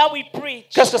prêchons. that we preach.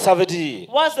 Qu'est-ce que ça veut dire?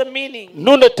 What's the meaning?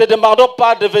 Nous ne te demandons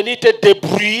pas de venir te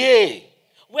débrouiller.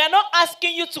 We are not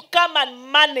asking you to come and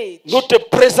manage. Nous te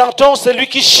présentons celui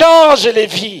qui change les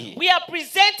vies. We are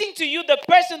presenting to you the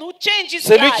person who changes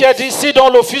Celui lives. qui a dit, si dont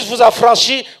le Fils vous a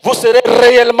franchi, vous serez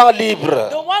réellement libre.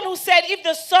 The one who said, if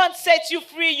the Son sets you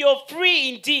free, you're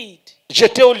free indeed.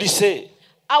 J'étais au lycée.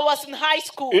 I was in high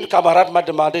school. Une camarade m'a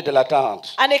demandé de l'attendre.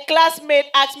 And a classmate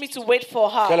asked me to wait for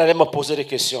Qu'elle her. allait me poser des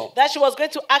questions. That she was going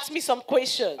to ask me some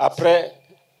questions. Après,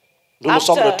 nous nous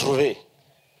sommes retrouvés.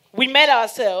 We met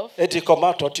ourselves. Elle dit,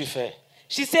 comment toi tu fais?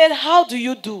 She said, how do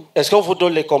you do? Est-ce qu'on vous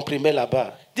donne les comprimés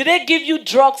là-bas? Did they give you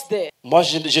drugs there? Moi,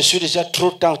 je suis déjà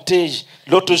trop tenté.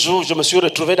 L'autre jour, je me suis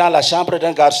retrouvé dans la chambre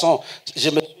d'un garçon. Je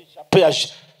me suis échappé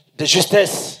de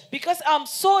justesse. Because I'm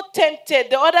so tempted.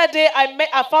 The other day,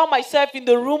 I found myself in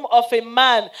the room of a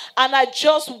man and I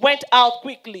just went out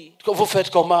quickly. Vous faites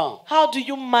comment? How do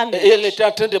you manage? Et elle était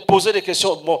en train de poser des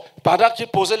questions. Bon, pendant qu'il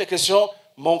posait les questions,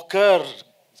 mon cœur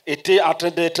était en train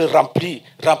d'être rempli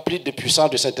de puissance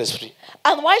du Saint-Esprit.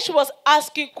 And while she was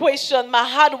asking questions, my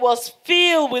heart was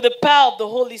filled with the power of the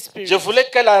Holy Spirit. Je voulais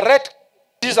qu'elle arrête,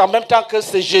 dise en même temps que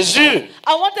c'est Jésus.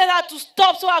 I wanted her to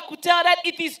stop so I could tell her that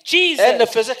it is Jesus. Elle ne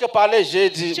faisait que parler. J'ai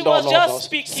dit She non, was non, just non.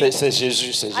 speaking. C'est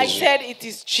Jésus, c'est I Jésus. said it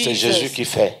is C'est Jesus. Jésus qui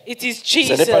fait. It is Ce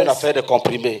n'est pas une Jesus. affaire de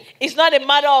comprimés. It's not a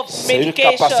matter of C'est une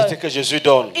capacité medication. que Jésus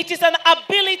donne. It is an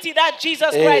ability that Jesus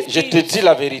Et Christ je te gives. dis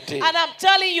la vérité. And I'm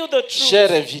telling you the truth.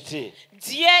 Cher invité,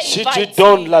 Dear si tu invitee,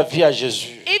 donnes la vie à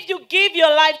Jésus, if you give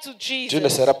your life to tu ne Jesus,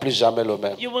 seras plus jamais le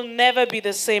même. you will never be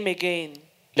the same again.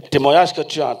 Les témoignages que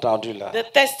tu as entendus là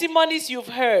The testimonies you've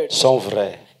heard, sont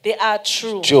vrais. they are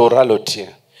true. Tu auras le tien.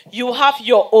 You have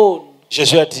your own.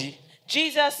 Jésus a dit,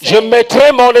 Jesus je said,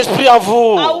 mettrai mon esprit en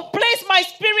vous. I will place my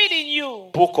spirit in you.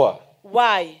 Pourquoi?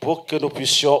 Why? Pour que nous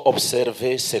puissions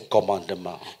observer ses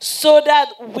commandements. So that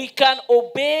we can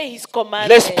obey his commandments.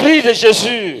 L'esprit de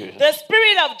Jésus The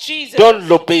spirit of Jesus donne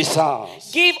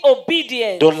l'obéissance, give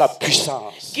obedience, donne la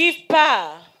puissance, give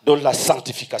power, donne la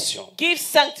sanctification. give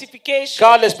sanctification.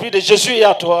 Quand l'esprit de Jésus est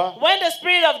en toi, When the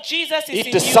spirit of Jesus is il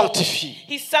in te you, sanctifie.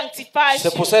 he sanctifies C'est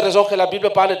pour you. cette raison que la Bible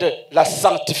parle de la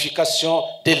sanctification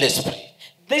de l'esprit.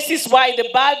 This is why the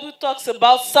Bible talks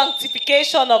about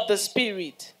sanctification of the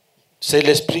spirit. C'est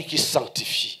l'esprit qui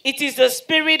sanctifie. It is the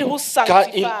spirit who Quand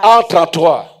il sanctifies. entre en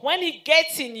toi, When he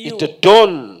gets in il you, te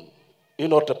donne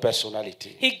une autre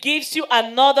personnalité. he gives you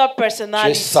another Tu es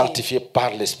personality. sanctifié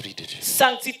par l'esprit de Dieu.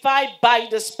 Sanctified by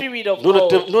the spirit of Nous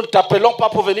God. ne t'appelons pas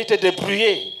pour venir te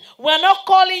débrouiller. We're not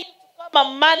calling you to come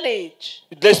and manage.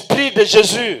 L'esprit de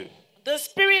Jésus The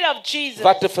spirit of Jesus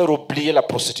va te faire oublier la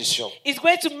prostitution. is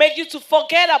going to make you to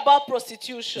forget about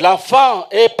prostitution. L'enfant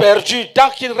est perdu tant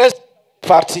qu'il reste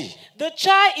parti. The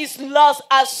child is lost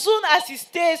as soon as he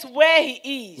stays where he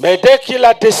is. Mais dès qu'il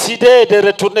a décidé de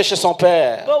retourner chez son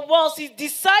père, But once he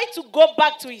decides to go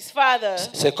back to his father,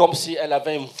 c'est comme si elle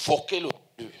avait invoqué le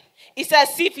salut. it's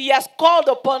as if he has called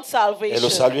upon Et le salvation.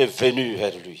 salut est venu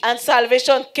vers lui. And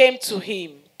salvation came to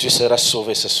him. Tu seras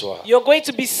sauvé ce soir. You're going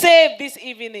to be saved this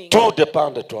evening. Tout dépend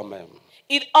de toi-même.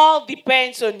 It all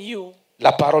depends on you.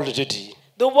 La parole de Dieu dit,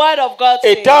 The word of God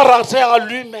says, étant rentré en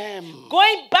lui-même,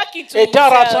 going back into étant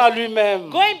rentré en himself, lui-même.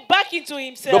 going back into Le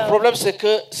himself. problème, c'est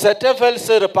que certains veulent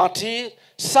se repentir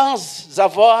sans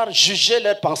avoir jugé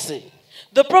leurs pensées.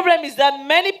 The problem is that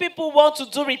many people want to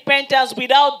do repentance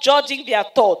without judging their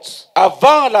thoughts.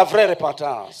 Avant la vraie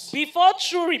repentance, Before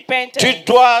true repentance, tu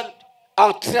dois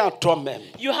entrer en toi-même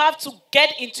you have to get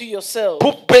into yourself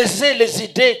pour peser les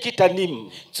idées qui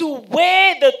t'animent, to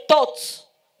weigh the thoughts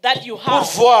that you pour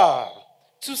have, voir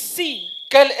to see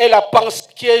quelle est la pensée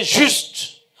qui est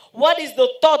juste, what is the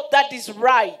thought that is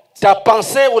right, ta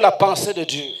pensée ou la pensée de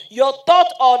Dieu. your thought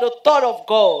or the thought of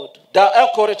God. Dans 1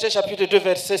 Corinthiens chapitre 2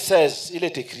 verset 16, il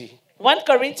est écrit 1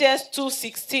 Corinthians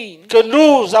 2:16, que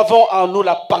nous avons en nous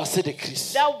la pensée de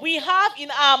Christ. that we have in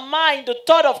our mind the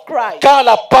thought of Christ. Quand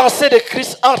la pensée de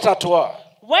Christ entre en toi,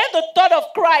 When the thought of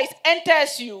Christ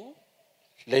enters you,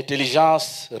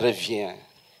 l'intelligence revient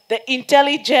the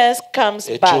intelligence comes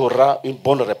et tu back. auras une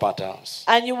bonne repentance.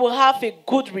 And you will have a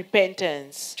good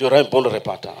repentance. Tu auras une bonne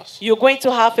repentance. You're going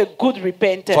to have a good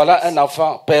repentance. Voilà un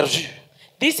enfant perdu.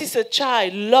 This is a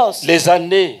child lost. Les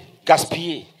années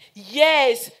gaspillées.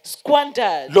 Yes,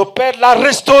 squandered. Le père l'a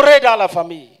restauré dans la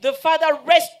famille. The father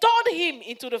restored him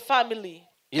into the family.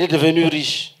 Il est devenu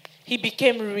riche. He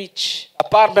became rich. À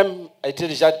part même a été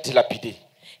déjà dilapidé.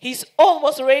 His own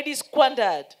was already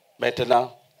squandered.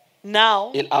 Maintenant, Now,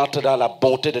 il entre dans la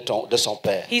bonté de son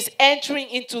père. he's entering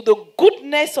into the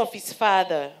goodness of his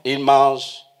father. Il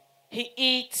mange He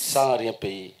eats sans rien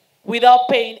payer. without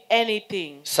paying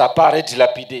anything. Sa part est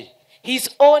dilapidée, His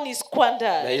own is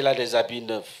squandered, mais il a des habits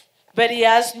neufs. but he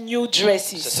has new C'est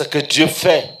dresses. ce que Dieu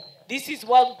fait This is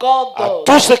what God à does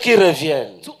tous ceux qui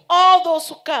reviennent. to all those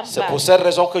who come C'est pour back. cette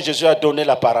raison que Jésus a donné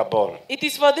la parabole. It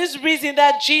is for this reason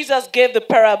that Jesus gave the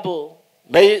parable.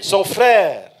 Mais son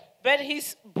frère, But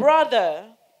his brother,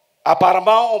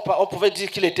 apparemment, on pouvait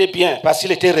dire qu'il était bien parce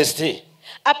qu'il était resté.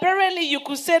 apparently you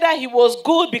could say that he was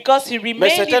good because he Mais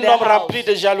remained c'est in un the homme house. rempli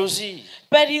de jalousie.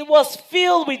 But he was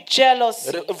filled with jealousy.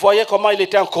 Voyez comment il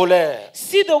était en colère.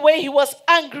 See the way he was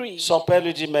angry. Son père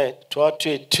lui dit, mais toi, tu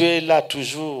es là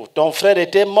toujours. Ton frère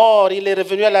était mort, il est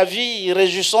revenu à la vie.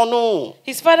 Réjouissons-nous.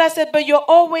 His father said, but you're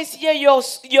always here.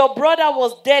 Your brother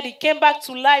was dead. He came back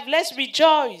to life. Let's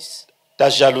rejoice. Ta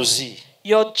jalousie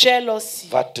Your jealousy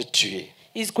va te tuer.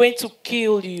 is going to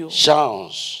kill you.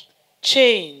 Change,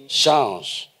 Change.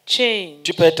 change. Change.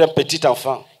 Tu peux être un petit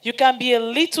enfant, You can be a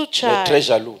little mais très child,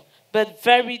 jaloux, but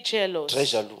very jealous. très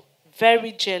jaloux.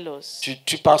 Very jealous.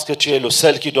 Tu penses que tu es le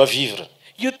seul qui doit vivre.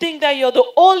 You think that you're the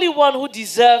only one who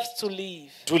deserves to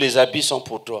live. Tous les habits sont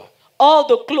pour toi. All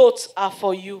the clothes are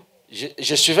for you.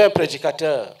 Je suivais un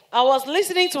prédicateur. I was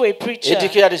listening to a Il preacher. dit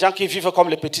qu'il y a des gens qui vivent comme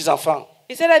les petits enfants.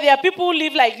 He said that there are people who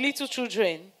live like little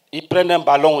children. Ils prennent un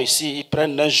ballon ici, ils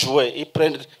prennent un jouet, ils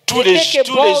prennent tous They les take a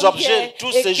ball objets, here,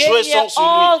 tous a ces game jouets here, sont sur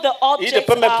all the lui. Il ne objects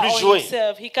peut même are plus on jouer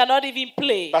himself. He cannot even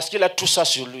play parce qu'il a tout ça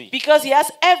sur lui. because he has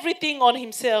everything on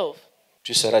himself.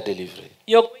 Tu seras délivré.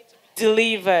 You're going to be Tu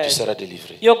delivered. seras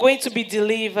délivré. You're going to be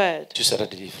delivered. Tu seras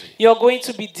délivré. You're going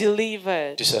to be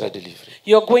delivered. Tu seras délivré.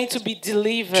 You're going to be Tu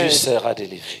delivered. seras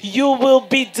délivré. You will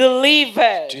be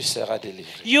delivered. Tu seras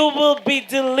délivré. You will be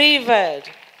delivered.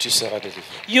 Tu seras délivré.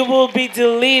 You will be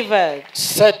delivered.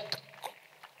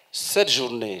 Cette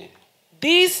journée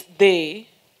This day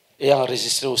est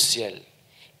enregistrée au ciel.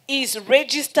 is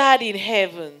registered in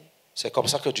heaven. C'est comme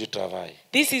ça que Dieu travaille.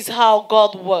 This is how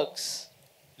God works.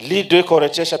 Lis 2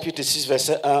 Corinthiens chapitre 6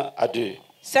 verset 1 à 2.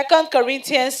 2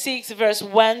 Corinthians 6 verse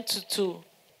 1 to 2.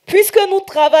 Puisque nous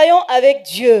travaillons avec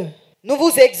Dieu, nous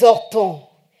vous exhortons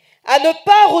à ne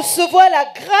pas recevoir la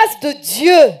grâce de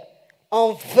Dieu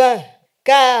en vain,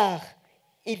 car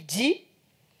il dit,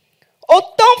 au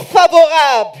temps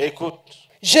favorable, Écoute,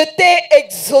 je t'ai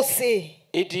exaucé.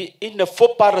 il dit, il ne faut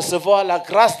pas recevoir la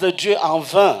grâce de Dieu en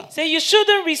vain. So you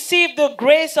shouldn't receive the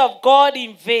grace of God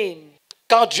in vain.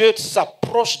 Quand Dieu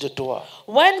s'approche de toi,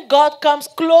 When God comes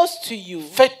close to you,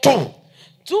 fais tout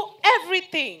do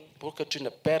everything pour que tu ne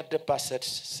perdes pas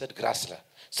cette grâce-là.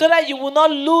 so that you will not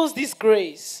lose this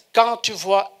grace. Quand tu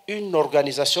vois une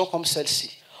organisation comme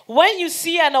celle-ci When you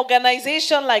see an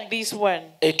organization like this one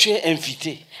et tu es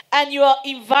invité, and you are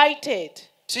invited,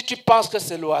 si tu penses que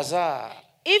c'est le hasard,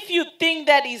 if you think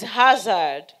that is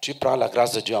hazard, tu prends la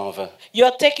grâce de Dieu en vain.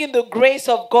 you're taking the grace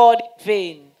of God in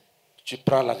vain. Tu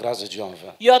prends la grâce de Dieu en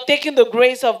vain. You're taking the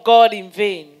grace of God in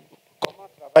vain.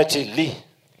 Tu lis.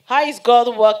 How is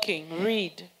God working?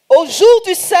 Read. Au jour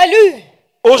du salut,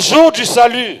 Au jour du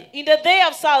salut, In the day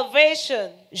of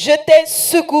salvation, je t'ai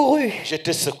secouru. je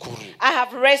t'ai secouru. I have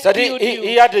C'est-à-dire, rescued il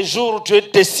y you. a des jours où Dieu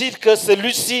décide que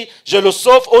celui-ci, je le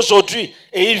sauve aujourd'hui.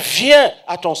 Et il vient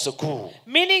à ton secours.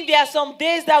 Meaning there are some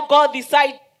days that God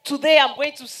decides, today I'm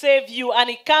going to save you, and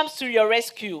He comes to your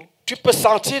rescue. Tu peux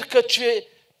sentir que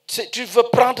tu veux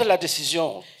prendre la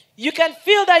décision. You can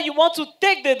feel that you want to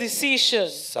take the decision.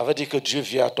 Ça veut dire que Dieu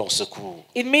vient à ton secours.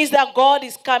 It means that God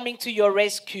is coming to your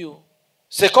rescue.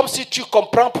 C'est comme si tu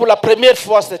comprends pour la première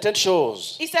fois certaines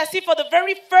choses. It's as if for the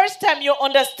very first time you're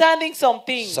understanding some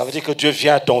things. Ça veut dire que Dieu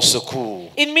vient à ton secours.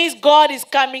 It means God is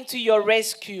coming to your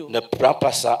rescue. Ne prends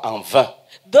pas ça en vain.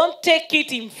 Don't take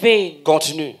it in vain.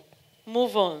 Continue.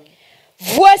 Move on.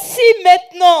 Voici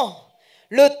maintenant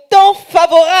le temps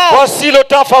favorable. Voici le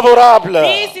temps favorable.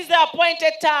 This is the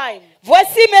appointed time.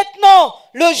 Voici maintenant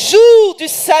le jour du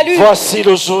salut. Voici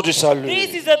le jour du This salut.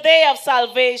 is the day of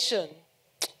salvation.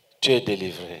 Tu es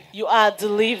délivré. You are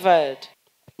delivered.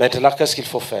 Maintenant, qu'est-ce qu'il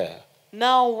faut faire?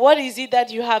 Now, what is it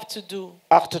that you have to do?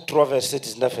 Acte 3, versets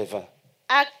 19 et 20.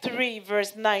 Act 3,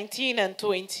 verse 19 and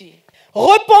 20.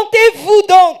 Repentez-vous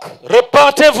donc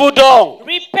Repentez-vous donc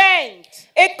Repent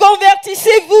et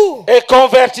convertissez-vous et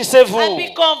convertissez-vous and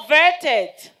be converted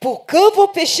pour que vos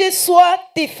péchés soient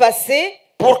effacés,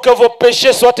 pour que vos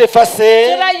péchés soient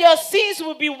effacés, so that your sins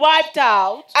will be wiped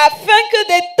out, afin que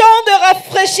des temps de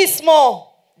rafraîchissement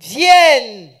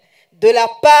viennent de la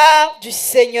part du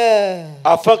Seigneur.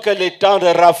 afin que les temps de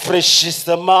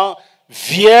rafraîchissement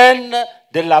viennent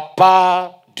de la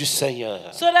part du Seigneur.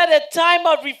 so that the time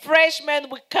of refreshment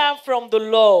will come from the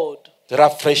Lord.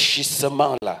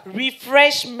 Rafraîchissement là,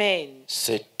 Refreshment.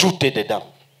 c'est tout est dedans.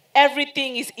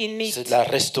 Everything is in C'est it. la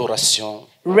restauration,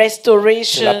 c'est la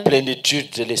Restoration, plénitude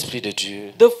de l'Esprit de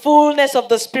Dieu, the fullness of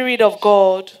the Spirit of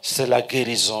God. c'est la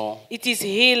guérison. It is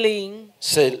healing.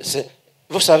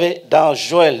 Vous savez, dans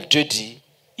Joël, Dieu dit,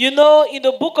 You know, in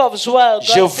the book of Joel, God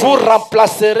je vous says,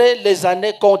 remplacerai les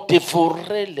années qu'ont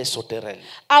dévoré les sauterelles.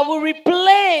 I will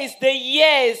replace the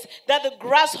years that the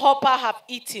grasshopper have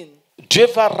eaten. Dieu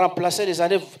va remplacer les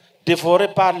années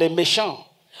dévorées par les méchants.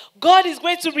 God is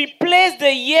going to replace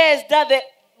the years that the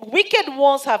wicked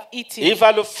ones have eaten. Il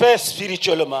va le faire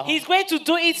spirituellement. He's going to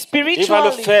do it Il va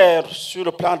le spiritually. faire sur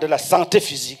le plan de la santé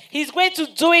physique. He's going to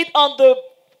do it on the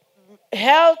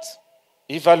health.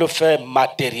 Il va le faire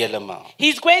matériellement.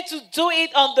 He's going to do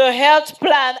it on the health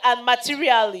plan and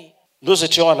materially. Nous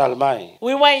étions en Allemagne.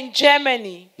 We were in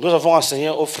Germany. Nous avons enseigné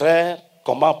aux frères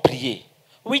comment prier.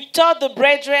 We taught the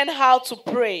brethren how to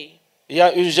pray. Il y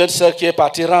a une jeune sœur qui est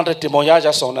partie rendre témoignage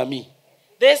à son ami.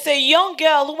 There's a young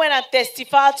girl who went and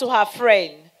testified to her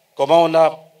friend Comment on a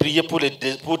prié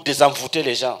pour désenvoûter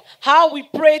les gens. how we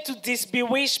pray to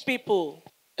disbewitch people.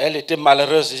 Elle était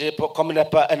malheureuse, comme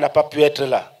elle n'a pas pu être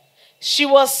là. She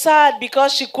was sad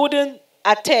because she couldn't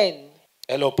attend.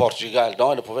 Elle est au Portugal,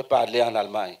 donc elle ne pouvait pas aller en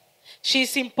Allemagne.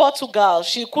 She's in Portugal.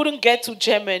 She couldn't get to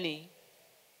Germany.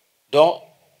 Donc,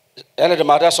 elle a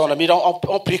demandé à son ami, donc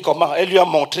on prie comment? Elle lui a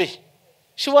montré.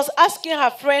 She was asking her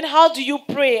friend, how do you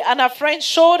pray? And her friend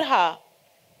showed her.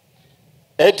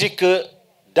 Elle dit que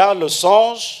dans le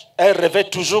songe, elle rêvait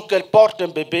toujours qu'elle porte un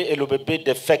bébé et le bébé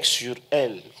défèque sur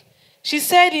elle. She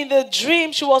said in the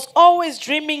dream, she was always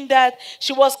dreaming that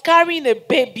she was carrying a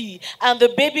baby and the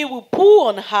baby will poo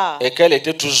on her. Et qu'elle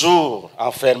était toujours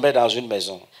enfermée dans une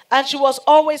maison. And she was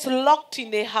always locked in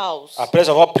the house. Après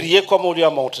avoir prié comme on lui a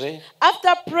montré,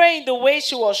 After praying the way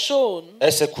she was shown,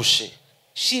 elle s'est couchée.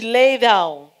 she lay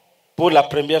down. Pour la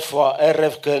première fois, elle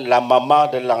rêve que la maman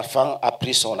de l'enfant a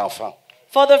pris son enfant.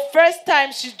 For the first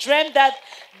time, she dreamed that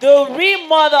the real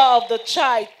mother of the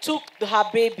child took her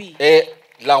baby. Et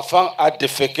l'enfant a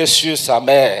déféqué sur sa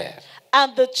mère.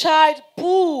 And the child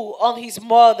pooed on his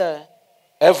mother.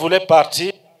 Elle voulait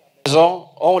partir de la maison,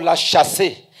 on l'a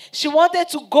chassée. She wanted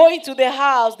to go into the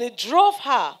house. They drove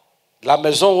her. La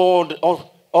maison où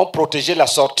on protégeait la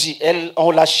sortie,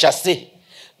 on l'a chassée.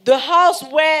 The house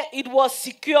where it was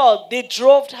secured, they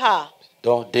drove her.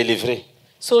 Donc délivrée.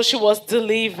 So she was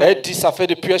delivered. Elle dit, ça fait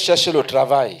depuis qu'elle cherche le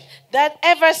travail. That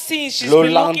ever since she's Le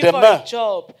been looking for lendemain. a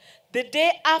job. The day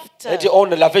Elle dit, after, on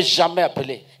ne l'avait jamais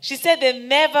appelée. she said they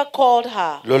never called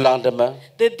her. Le lendemain,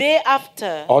 The day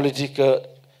after, on lui dit que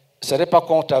ce n'est pas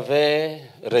qu'on t'avait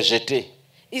rejeté.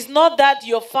 it's not that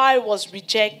your file was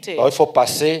rejected. Alors, il faut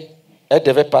passer. Elle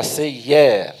devait passer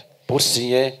hier pour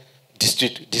signer,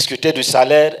 discuter du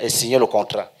salaire et signer le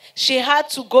contrat. She had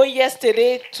to go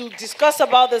yesterday to discuss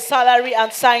about the salary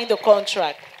and sign the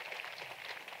contract.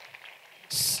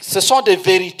 Ce sont des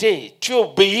vérités. Tu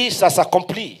obéis, ça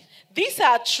s'accomplit. These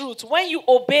are truths. When you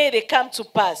obey, they come to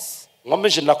pass. Moi-même,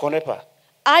 je ne la connais pas.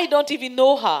 I don't even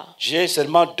know her. J'ai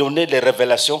seulement donné les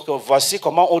révélations que voici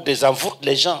comment on désenvoûte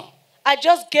les gens I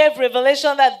just gave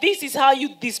revelation that this is how you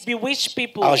disbewitch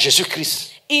people. en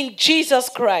Jésus-Christ. In Jesus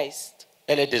Christ.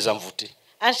 Elle est désenvoûtée.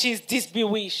 And she's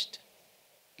disbewitched.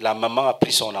 La maman a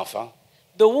pris son enfant.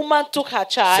 The woman took her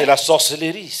C'est child. la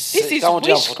sorcellerie. This C'est is quand on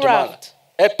dit envoûtement. witchcraft.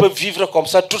 Elle peut vivre comme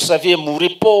ça toute sa vie et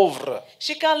mourir pauvre.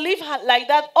 She can live like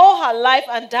that all her life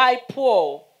and die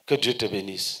poor. Que Dieu te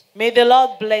bénisse. May the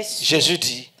Lord bless you. Jésus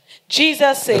dit,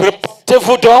 Jesus says,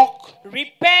 repentez-vous donc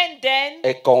repent then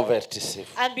et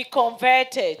convertissez-vous. and be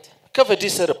converted. Que veut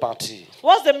dire se repentir?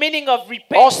 What's the meaning of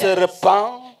On se repentance?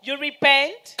 repent You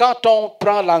repent quand on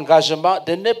prend l'engagement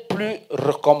de ne plus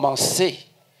recommencer.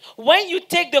 when you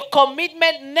take the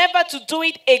commitment never to do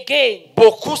it again.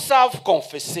 Beaucoup savent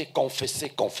confesser, confesser,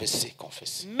 confesser,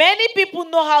 confesser. Many people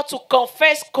know how to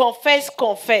confess, confess,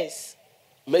 confess.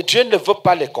 Mais Dieu ne veut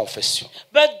pas les confessions.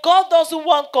 But God doesn't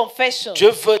want confession. Dieu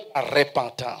veut la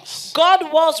repentance.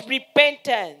 God wants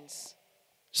repentance.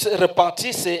 Se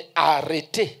repentir, c'est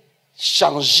arrêter,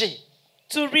 changer.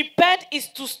 To repent is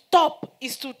to stop,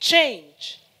 is to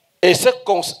change. Et se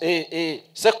convertir,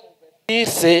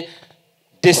 c'est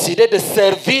décider de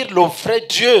servir le vrai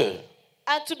Dieu.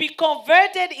 And to be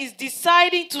converted is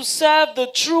deciding to serve the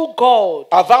true God.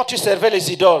 Avant, tu servais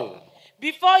les idoles.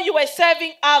 Before you were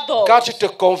serving adults. Quand tu te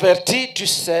convertis, tu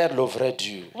sers le vrai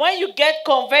Dieu. When you get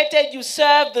converted, you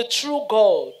serve the true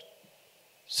God.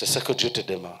 C'est ce que Dieu te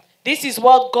demande. This is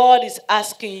what God is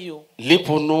asking you. Lis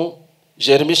pour nous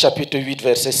Jérémie chapitre 8,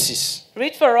 verset 6.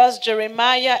 Read for us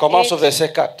Jeremiah Commence au 8,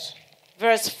 verset 4.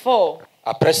 verse 4.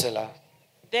 Après cela,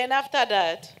 Then after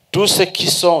that, tous ceux qui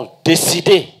sont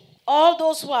décidés all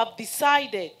those who have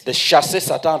decided de chasser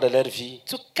Satan de leur vie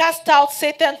to cast out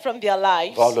Satan from their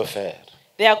lives, vont le faire.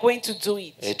 they are going to do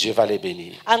it. Et Dieu va les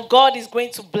bénir. And God is going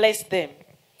to bless them.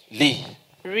 Lis,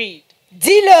 Read.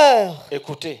 Dis-leur,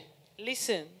 écoutez.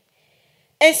 Listen.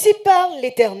 ainsi parle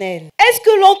l'Éternel. Est-ce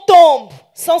que l'on tombe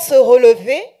sans se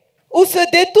relever ou se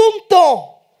détourne-t-on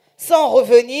sans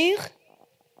revenir?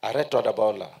 Arrête-toi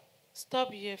d'abord là. Stop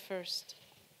here first.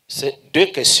 C'est deux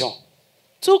questions.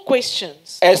 Two questions.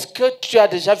 Est-ce que tu as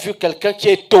déjà vu quelqu'un qui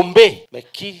est tombé, mais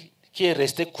qui est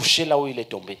resté couché là où il est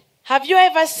tombé? Have you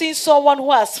ever seen someone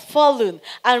who has fallen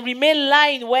and remained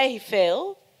lying where he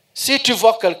fell? Si tu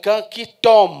vois quelqu'un qui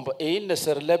tombe et il ne se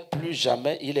relève plus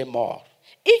jamais, il est mort.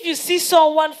 If you see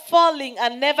someone falling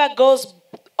and never goes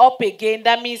up again,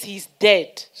 that means he's dead.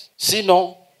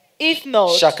 Sinon, If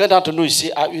not, chacun d'entre nous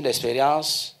ici a une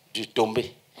expérience du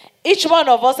tombé. each one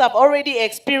of us have already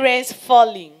experienced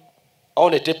falling.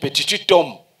 On était petit, tu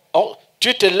tombes.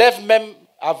 Tu te lèves même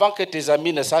avant que tes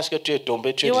amis ne sachent que tu es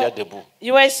tombé, tu es déjà debout.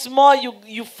 You were small,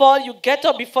 you fall, you get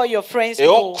up before your friends Et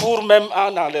on know. court même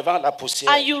en enlevant la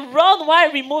poussière. And you run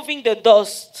while removing the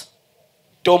dust.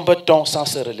 Tombe-t-on sans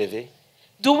se relever?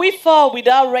 Do we fall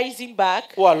without raising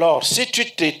back? Ou alors, si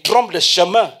tu te trompes de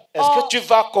chemin, est-ce Oh. que tu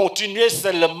vas continuer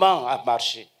seulement à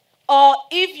marcher? Or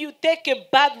if you take a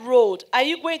bad road, are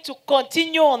you going to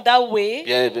continue on that way?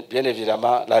 Bien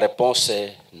évidemment, la réponse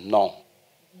est non.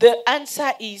 The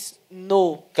answer is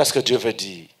no. Qu'est-ce que Dieu veut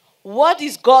dire? What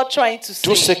is God trying to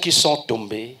Tous ceux say? qui sont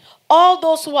tombés All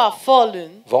those who have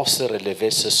fallen, vont se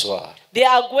relever ce soir. they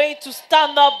are going to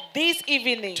stand up this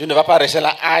evening. Tu ne vas pas rester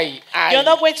là, aïe, aïe, You're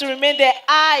not going to remain there.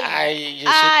 aïe, je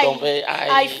suis tombé, I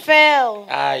aïe, fell.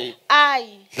 aïe. I.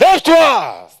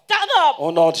 Lève-toi Stand up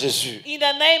au nom de Jésus. in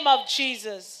the name of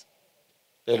Jesus.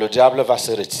 Et le diable va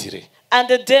se retirer. And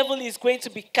the devil is going to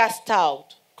be cast out.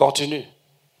 Continue.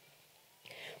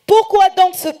 Pourquoi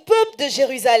donc ce peuple de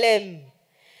Jérusalem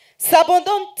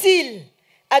s'abandonne-t-il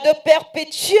à de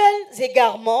perpétuels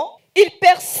égarements? Il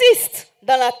persiste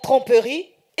dans la tromperie.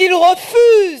 Il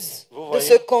refuse Vous de voyez,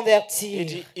 se il convertir.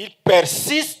 dit, il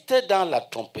persiste dans la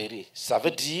tromperie. Ça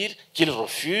veut dire qu'il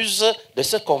refuse de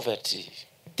se convertir.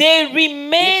 They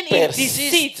remain Ils in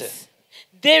persistent. deceit.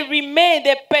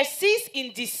 They persist in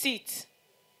deceit.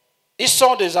 Ils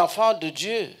sont des enfants de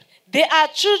Dieu. They are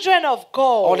children of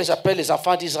On God. les appelle les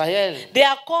enfants d'Israël. They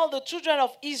are called the children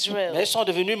of Mais Israel. ils sont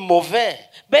devenus mauvais.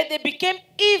 But they became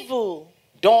evil.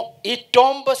 Donc, ils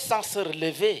tombent sans se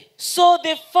relever. So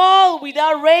they fall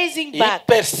without raising Ils back.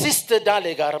 persistent dans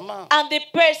l'égarement. And they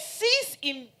persist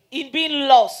in being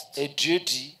lost. Et Dieu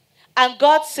dit, And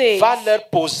God says, va leur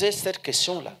poser cette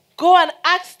question-là. go and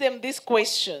ask them this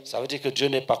question. Ça veut dire que Dieu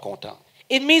n'est pas content.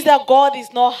 It means that God is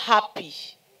not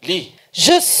happy. Lis.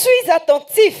 Je suis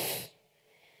attentif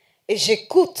et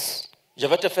j'écoute. Je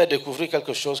vais te faire découvrir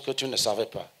quelque chose que tu ne savais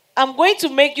pas. I'm going to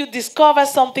make you discover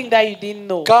something that you didn't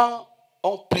know. Quand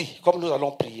on prie, comme nous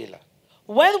allons prier là,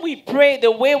 When we pray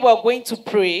the way we're going to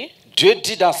pray, Dieu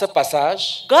dit dans ce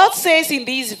passage God says in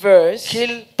this verse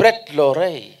qu'il prête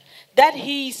l'oreille that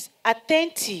He is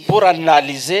attentive pour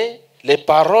analyser les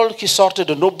paroles qui sortent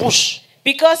de nos bouches.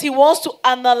 because He wants to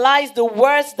analyze the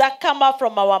words that come out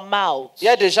from our mouth. Il y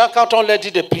a des gens, quand on leur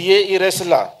dit de prier, ils restent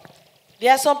là.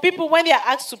 There are some people, when they are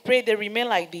asked to pray, they remain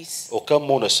like this. Aucun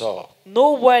mot ne sort.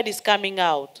 No word is coming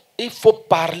out. Il faut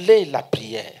parler la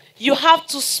prière. You have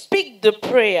to speak the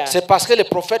prayer. C'est parce que les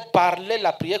prophètes parlaient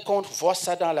la prière qu'on voit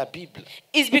ça dans la Bible.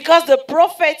 It's because the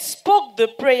prophet spoke the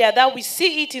prayer that we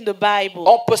see it in the Bible.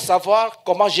 On peut savoir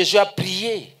comment Jésus a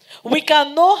prié. We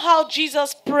can know how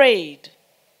Jesus prayed.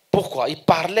 Pourquoi? Il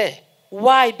parlait.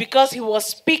 Why? Because He was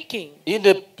speaking. Il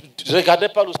ne regardait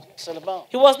pas le ciel seulement.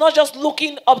 He was not just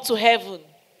looking up to heaven.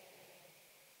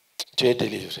 Tu es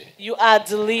délivré. You are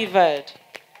delivered.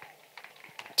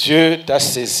 Dieu t'a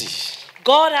saisi.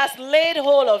 God has laid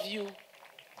hold of you.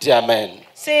 Dis Amen.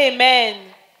 Say amen.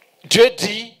 Dieu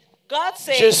dit, God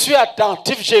je says, suis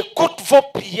attentif, j'écoute vos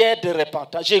prières de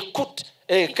repentance. J'écoute.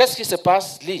 Et qu'est-ce qui se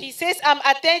passe? He Lis. says, I'm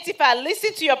attentive. I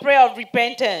listen to your prayer of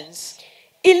repentance.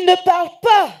 Il ne parle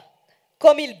pas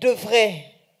comme il devrait.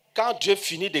 Quand Dieu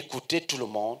finit d'écouter tout le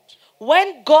monde,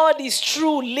 When God is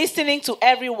through listening to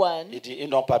everyone, il dit, ils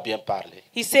n'ont pas bien parlé.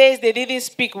 He says they didn't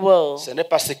speak well. Ce n'est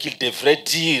pas ce qu'ils devraient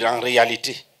dire en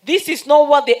réalité. This is not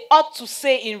what they ought to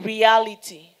say in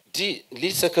reality. Dis,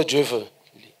 lis ce que Dieu veut.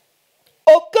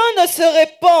 Aucun ne se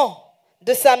répand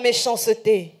de sa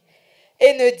méchanceté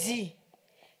et ne dit,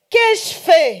 qu'ai-je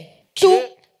fait? Dieu,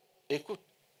 écoute,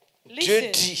 Dieu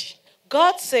Listen. dit.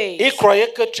 God says, Il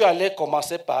croyait que tu allais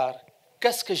commencer par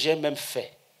qu'est-ce que j'ai même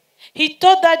fait? he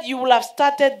thought that you will have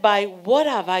started by, what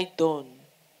have I done?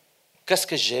 Qu'est-ce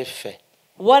que j'ai fait?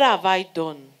 What have I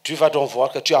done? Tu vas donc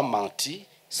voir que tu as menti,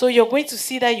 So you're going to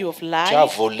see that you have tu as lied,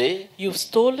 volé, you've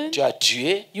stolen, tu as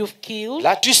tué. you've killed.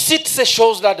 Là, tu cites ces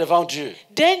choses-là devant Dieu.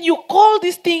 Then you call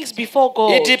these things before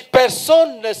God. Il dit,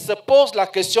 personne ne se pose la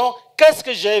question, qu'est-ce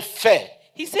que j'ai fait?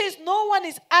 He says no one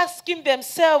is asking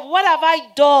themselves, what have I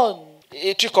done?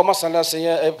 Et tu commences à dire,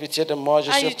 Seigneur, aie pitié de moi, je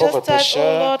And suis un you pauvre just start, pécheur.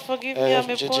 oh Lord, forgive me, I'm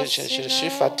a poor Je suis sinner.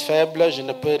 faible, je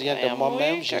ne peux rien I de am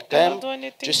moi-même, weak, je I t'aime. cannot do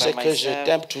anything Tu by sais que je myself.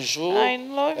 t'aime toujours. I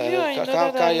love you, I know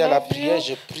that Quand I il y a la love prière, you.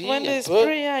 je prie When un there's peu.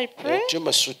 prayer, I pray. Tu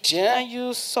me soutiens And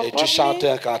you et support tu chantes me.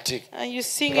 un cantique. And you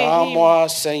sing a hymn. Prends-moi,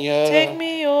 Seigneur, Take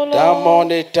me, O dans Lord, mon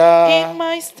état. in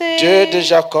my state. Dieu de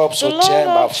Jacob The Lord soutient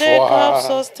ma of Jacob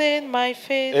foi. sustain my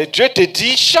faith. Et Dieu te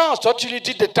dit, change. Toi, tu lui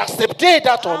dis de t'accepter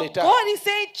dans ton And état. God is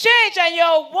saying change, and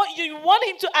you want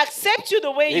him to accept you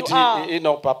the way Il you dit, are. ils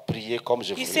n'ont pas prié comme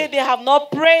je He voulais. said they have not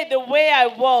prayed the way I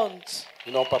want.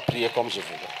 Ils n'ont pas prié comme je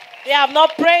voulais. They have not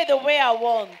prayed the way I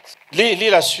want. Lis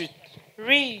la suite.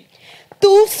 Read.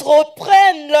 Tous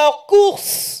reprennent leur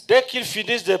course. Dès qu'ils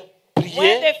finissent de When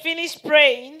prier, they finish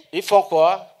praying, ils font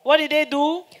quoi? what did they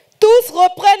do? Tous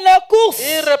reprennent leur course.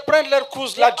 Ils reprennent leur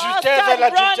course, They all l'adultère vers start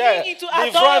l'adultère, running into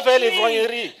l'ivrogne vers adultery,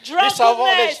 l'ivrognerie. Ils s'en vont,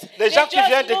 drunkenness. les gens They qui just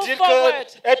viennent de move dire forward.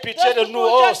 que aie pitié Those de nous,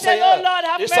 people oh just say, Seigneur. oh Lord,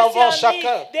 have Ils s'en mercy vont on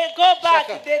chacun. me. They go back.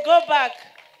 Chacun. They go back.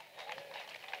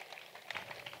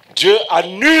 Dieu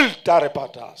annule ta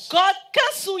repentance. God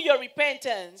cancel your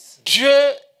repentance. Dieu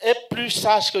est plus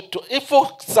sage que toi. Il faut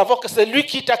savoir que c'est lui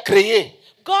qui t'a créé.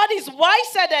 God is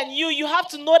wiser than you. You have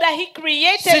to know that He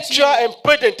created Si tu you. as un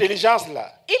peu d'intelligence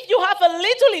là, If you have a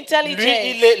little lui, intelligence,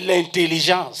 il est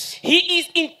l'intelligence. He is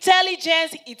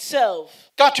intelligence itself.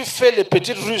 Quand tu fais les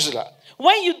petites ruses là,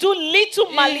 When you do little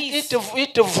il malice,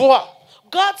 te voit.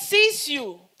 God sees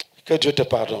you. Que Dieu te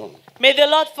pardonne, May the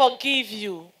Lord forgive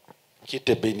you qu'il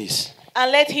te bénisse.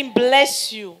 and let Him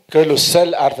bless you. Que le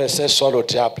seul adversaire soit le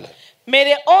diable, May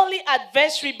the only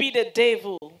adversary be the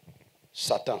devil,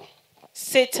 Satan.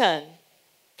 Satan.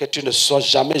 Que tu ne sois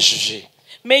jamais jugé.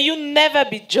 May you never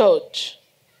be judged.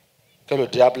 Que le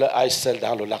diable aille seul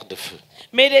dans le lac de feu.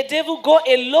 May the devil go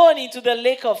alone into the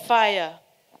lake of fire.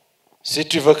 Si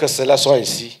tu veux que cela soit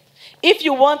ainsi, If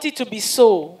you want it to be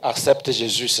so, accepte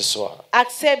Jésus ce soir.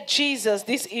 accept Jesus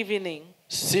this evening.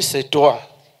 Si c'est toi,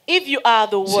 If you are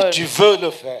the si Word, tu veux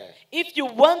le faire, if you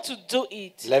want to do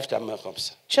it, lève ta main comme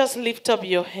ça. just lift up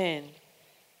your hand.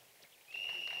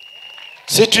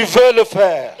 Si tu veux le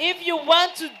faire, If you want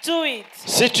to do it,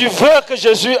 si tu veux que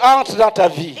Jésus entre dans ta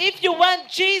vie, if you want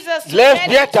Jesus to Lève get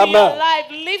bien into ta your main.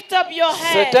 life, lift up your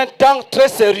c'est un hand. temps très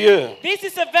sérieux. This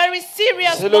is a very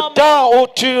serious C'est le moment. temps où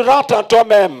tu rentres en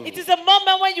toi-même. It is a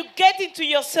moment when you get into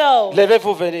yourself.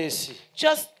 Levez-vous, venez ici.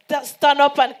 Just stand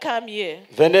up and come here.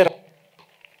 Venez.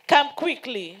 Come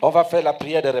quickly. On va faire la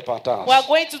prière de repentance. We are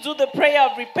going to do the prayer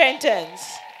of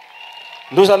repentance.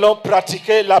 Nous allons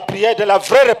pratiquer la prière de la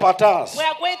vraie repentance. We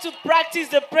are going to practice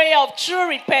the prayer of true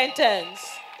repentance.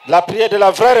 La prière de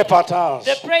la vraie repentance.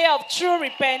 The prayer of true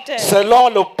repentance. Selon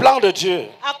le plan de Dieu.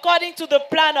 According to the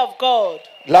plan of God.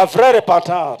 La vraie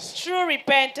repentance. True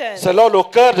repentance. Selon le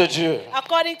cœur de Dieu.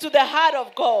 According to the heart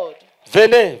of God.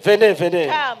 Venez, venez, venez.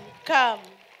 Come.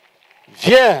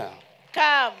 Viens.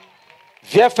 Come.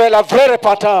 Viens faire la vraie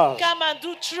repentance. Come and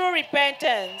do true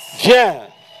repentance. Viens.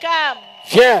 Come.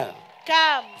 Viens.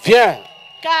 Come. Viens.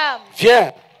 Come.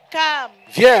 Viens. Come.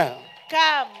 Viens.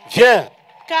 Come. Viens.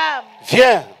 Come.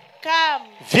 Viens. Come.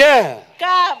 Viens.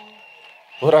 Come.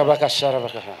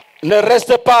 Ne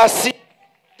reste pas assis.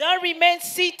 Don't remain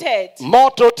seated.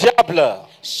 Montre au diable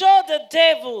Show the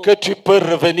devil que tu peux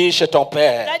revenir chez ton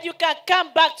père. that you can come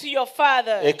back to your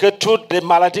father. Et que toutes les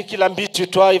maladies qu'il a mises sur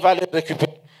toi, il va les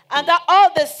récupérer. And that all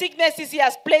the sicknesses he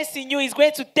has placed in you, he's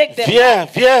going to take them. Viens,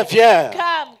 viens, viens.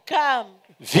 Come.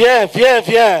 Viens, viens,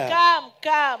 viens.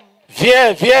 Come.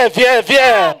 Viens, viens, viens,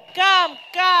 viens. Come.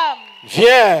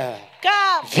 Viens,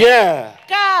 Come. viens,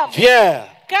 viens.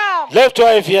 Come.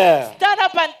 Lève-toi et viens. Stand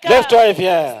up and come. Lève-toi et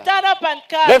viens. Stand up and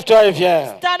come. Lève-toi et viens.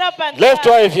 Stand up and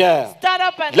Lève-toi come. et viens. Stand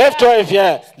up and Lève-toi come. et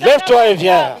viens. Stand up Lève-toi et and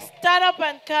viens. come. Stand up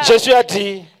and come. Jésus a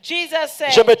dit, Jesus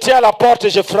said, je me tiens à la porte et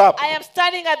je frappe. I am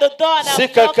standing at the door and Si I'm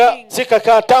knocking.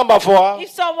 quelqu'un entend ma voix If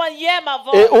someone hear my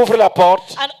et voice ouvre la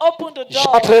porte, and open the door,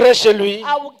 j'entrerai chez lui,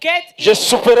 I will get je in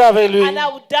souperai avec lui and I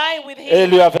will dine with et him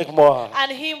lui avec moi.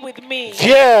 and him with me.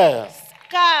 Viens,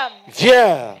 Come,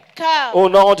 viens, come. au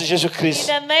nom de In Jésus-Christ.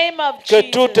 the name of Que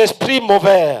tout Jesus. esprit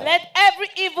mauvais Let every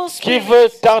evil qui spirit veut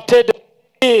tenter de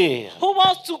tenir who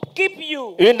wants to keep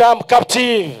you, une âme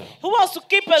captive who wants to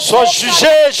keep a soit soul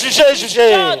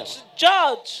jugé.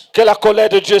 judge. Que la colère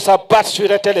de Dieu s'abatte sur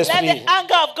un tel Let esprit. the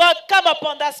anger of God come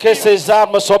upon that Que spirit. ses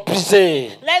armes soient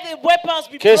brisées. Let the weapons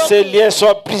be Que ses broken. liens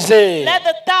soient brisés. Let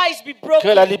the ties be Que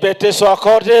broken. la liberté soit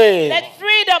accordée Let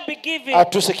freedom be given à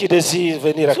tous ceux qui désirent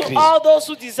venir à to Christ. all those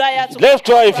who desire to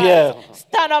Lève-toi et come to viens. Christ.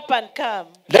 Stand up and come.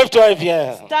 Lève-toi et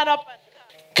viens. Stand up and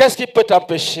come. Qu'est-ce qui peut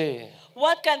t'empêcher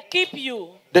What can keep you?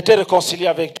 de te réconcilier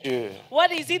avec Dieu? What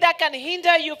is it that can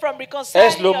hinder you from reconciling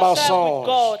Est-ce le yourself mensonge? with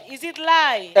God? Is it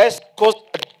lie? Est-ce cause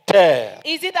terre?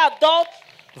 Is it adult?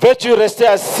 Veux-tu rester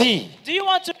assis Do you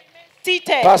want to remain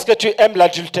seated parce que tu aimes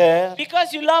l'adultère?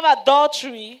 because you love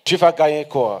adultery? Tu vas gagner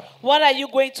quoi? What are you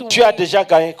going to Tu as win? déjà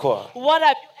gagné quoi? What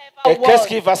have Et you ever qu'est-ce won?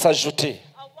 qui va s'ajouter?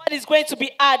 And what is going to be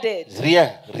added?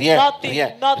 Rien.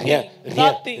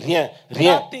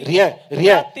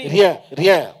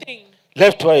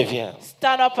 Lève-toi et viens.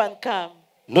 Stand up and come.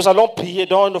 Nous allons prier,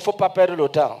 donc il ne faut pas perdre le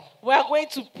temps. We are going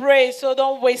to pray, so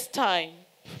don't waste time.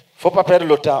 Il ne faut pas perdre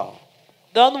le temps.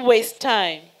 Don't waste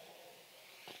time.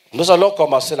 Nous allons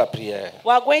commencer la prière.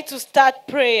 We are going to start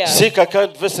prayer. Si quelqu'un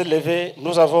veut se lever,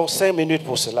 nous avons 5 minutes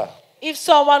pour cela. If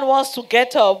someone wants to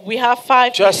get up, we have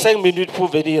 5 Tu as 5 minutes. minutes pour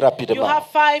venir You rapidement. have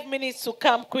 5 minutes to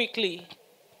come quickly.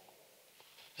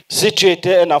 Si tu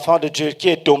étais un enfant de Dieu qui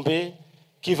est tombé,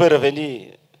 qui veut revenir,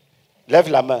 lève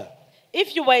la main.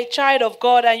 If you were a child of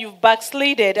God and you've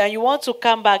backslided and you want to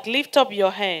come back, lift up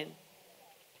your hand.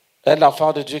 Un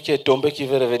enfant de Dieu qui est tombé, qui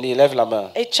veut revenir, lève la main.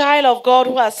 A child of God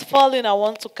who has fallen and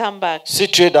wants to come back. Si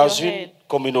tu es dans Your une hand.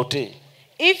 communauté,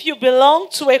 If you belong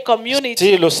to a community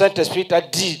si le Saint-Esprit t'a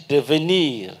dit de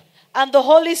venir and the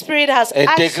Holy Spirit has asked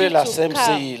intégrer you la to come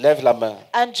CMCI, lève la main.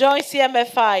 and join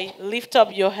CMFI, lift up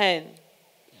your hand.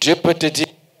 Dieu peut te dire,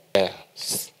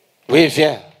 oui,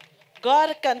 viens.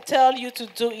 God can tell you to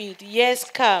do it. Yes,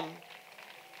 come.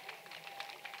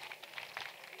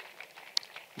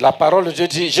 La parole de Dieu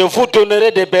dit, je vous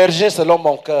donnerai des bergers selon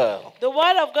mon cœur. The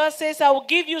word of God says, I will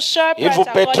give you shepherds Ils vous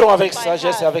according paîtront to avec my sagesse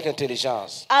et heart, avec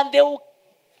intelligence. and they will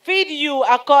feed you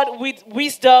according with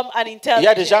wisdom and Il y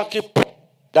a des gens intelligence. qui prient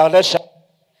dans leur chambre,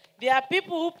 There are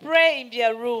people who pray in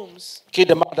their rooms, qui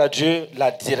demandent à Dieu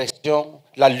la direction,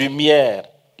 la lumière,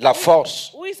 la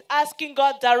force, who is asking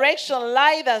God direction,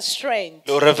 light, and strength,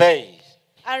 le réveil.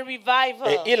 and revival.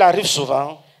 Et il arrive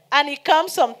souvent And it comes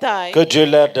sometimes que Dieu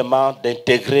leur demande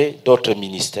d'intégrer d'autres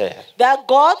ministères. that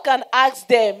God can ask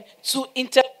them to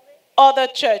integrate other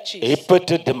Et churches. il peut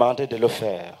te demander de le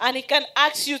faire. And He can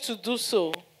ask you to do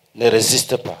so. Ne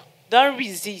résiste pas. Don't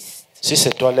resist. Si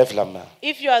c'est toi, lève la main.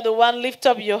 If you are the one, lift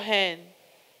up your hand.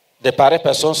 De pareilles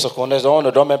personnes se connaissent, donc on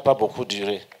ne doit même pas beaucoup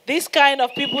durer. This kind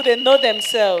of people, they know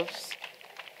themselves.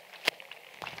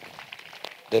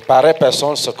 De pareilles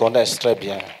personnes se connaissent très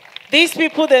bien. These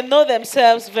people, they know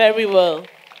themselves very well.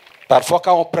 Parfois,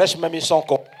 quand on prêche, même ils sont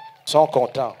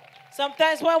contents.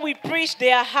 Sometimes when we preach, they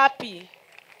are happy.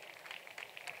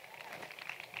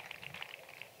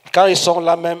 Quand ils sont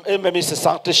là, même, eux-mêmes, ils se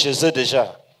sentent chez eux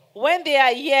déjà. When they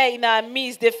are here in our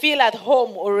midst, they feel at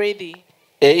home already.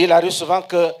 Et il arrive souvent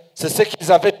que c'est ce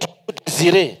qu'ils avaient toujours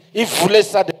désiré. Ils voulaient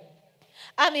ça.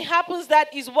 And it happens that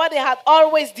is what they had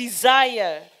always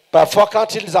desired. Parfois,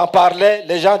 quand ils en parlaient,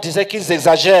 les gens disaient qu'ils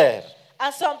exagèrent.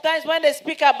 And sometimes when they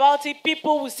speak about it,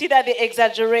 people will see that they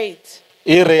exaggerate.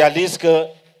 Ils réalisent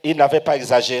qu'ils n'avaient pas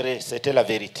exagéré, c'était la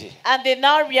vérité. And they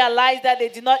now realize that they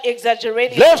did not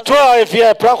exaggerate. It. Lève-toi et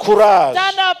viens, prends courage.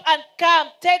 Stand up and come.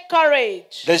 Take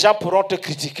courage. Les gens pourront te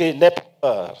critiquer, n'aie pas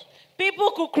peur.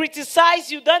 People could criticize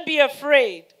you. Don't be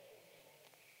afraid.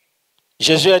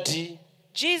 Jésus a dit,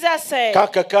 Jesus said, quand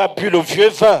quelqu'un a bu le vieux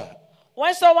vin,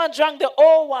 when someone drank the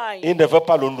old wine, il ne veut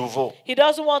pas le nouveau. he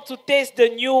doesn't want to taste the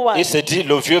new one. Il se dit,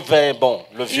 le vieux vin est bon,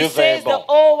 le vieux He vin est says bon. the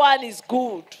old one is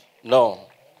good. Non,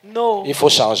 No, il faut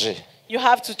changer. you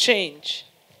have to change.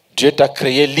 Dieu t'a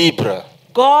créé libre.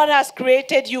 God has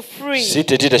created you free. S'il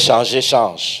te dit de changer,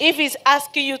 change. If he's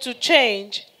asking you to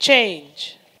change,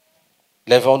 change.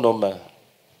 Lèvons nos mains.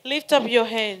 Lift up your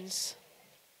hands.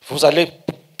 Vous allez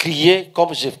crier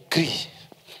comme je crie.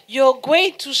 You're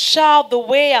going to shout the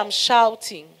way I'm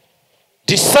shouting.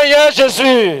 Dis, Seigneur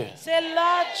Jésus, Say,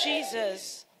 Lord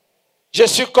Jesus, je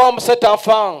suis comme cet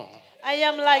enfant. I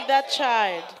am like that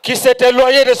child qui s'est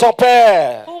éloigné de son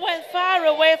père. who went far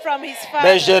away from his father.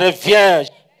 Mais je reviens.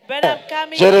 But I'm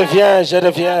coming Je reviens, back. je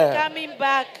reviens. I'm coming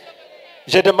back.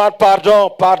 Je demande pardon,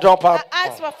 pardon, I pardon.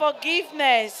 ask for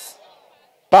forgiveness.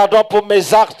 Pardon pour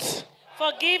mes actes.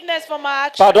 Forgiveness for my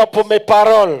actions. Pardon pour mes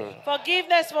paroles.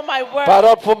 Forgiveness for my words.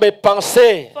 Pardon pour mes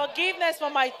pensées. Forgiveness for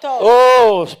my thoughts.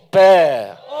 Oh,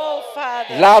 Père, Oh,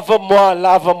 Father. lave-moi,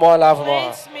 lave-moi, lave-moi.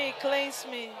 Cleanse me, cleanse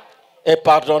me. Et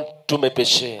pardonne tous mes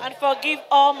péchés. And forgive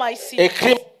all my sins.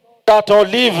 Écris dans ton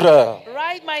livre.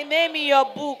 Write my name in your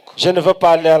book. Je ne veux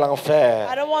pas aller à I l'enfer.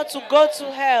 don't want to go to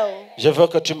hell. Je veux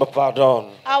que tu me pardonnes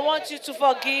I want you to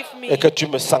forgive me. et que tu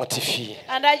me sanctifies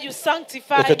And that you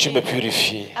sanctify et que tu me me.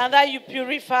 purifies. And that you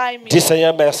purify me. Dis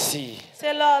Seigneur, merci.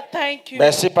 Say, Lord, thank you.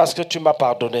 Merci parce que tu m'as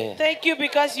pardonné. Thank you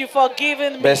because you've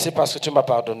forgiven me. Merci parce que tu m'as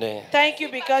pardonné. Thank you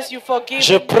because you've forgiven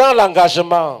Je me. prends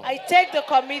l'engagement I take the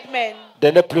commitment de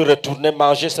ne plus retourner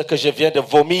manger ce que je viens de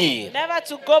vomir. never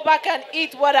to go back and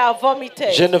eat what I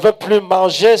vomited. Je ne veux plus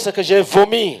manger ce que j'ai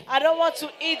vomi. I don't want to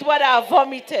eat what I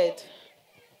vomited.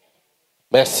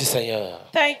 Merci Seigneur.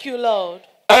 Thank you, Lord.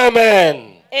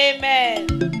 Amen.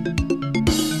 Amen.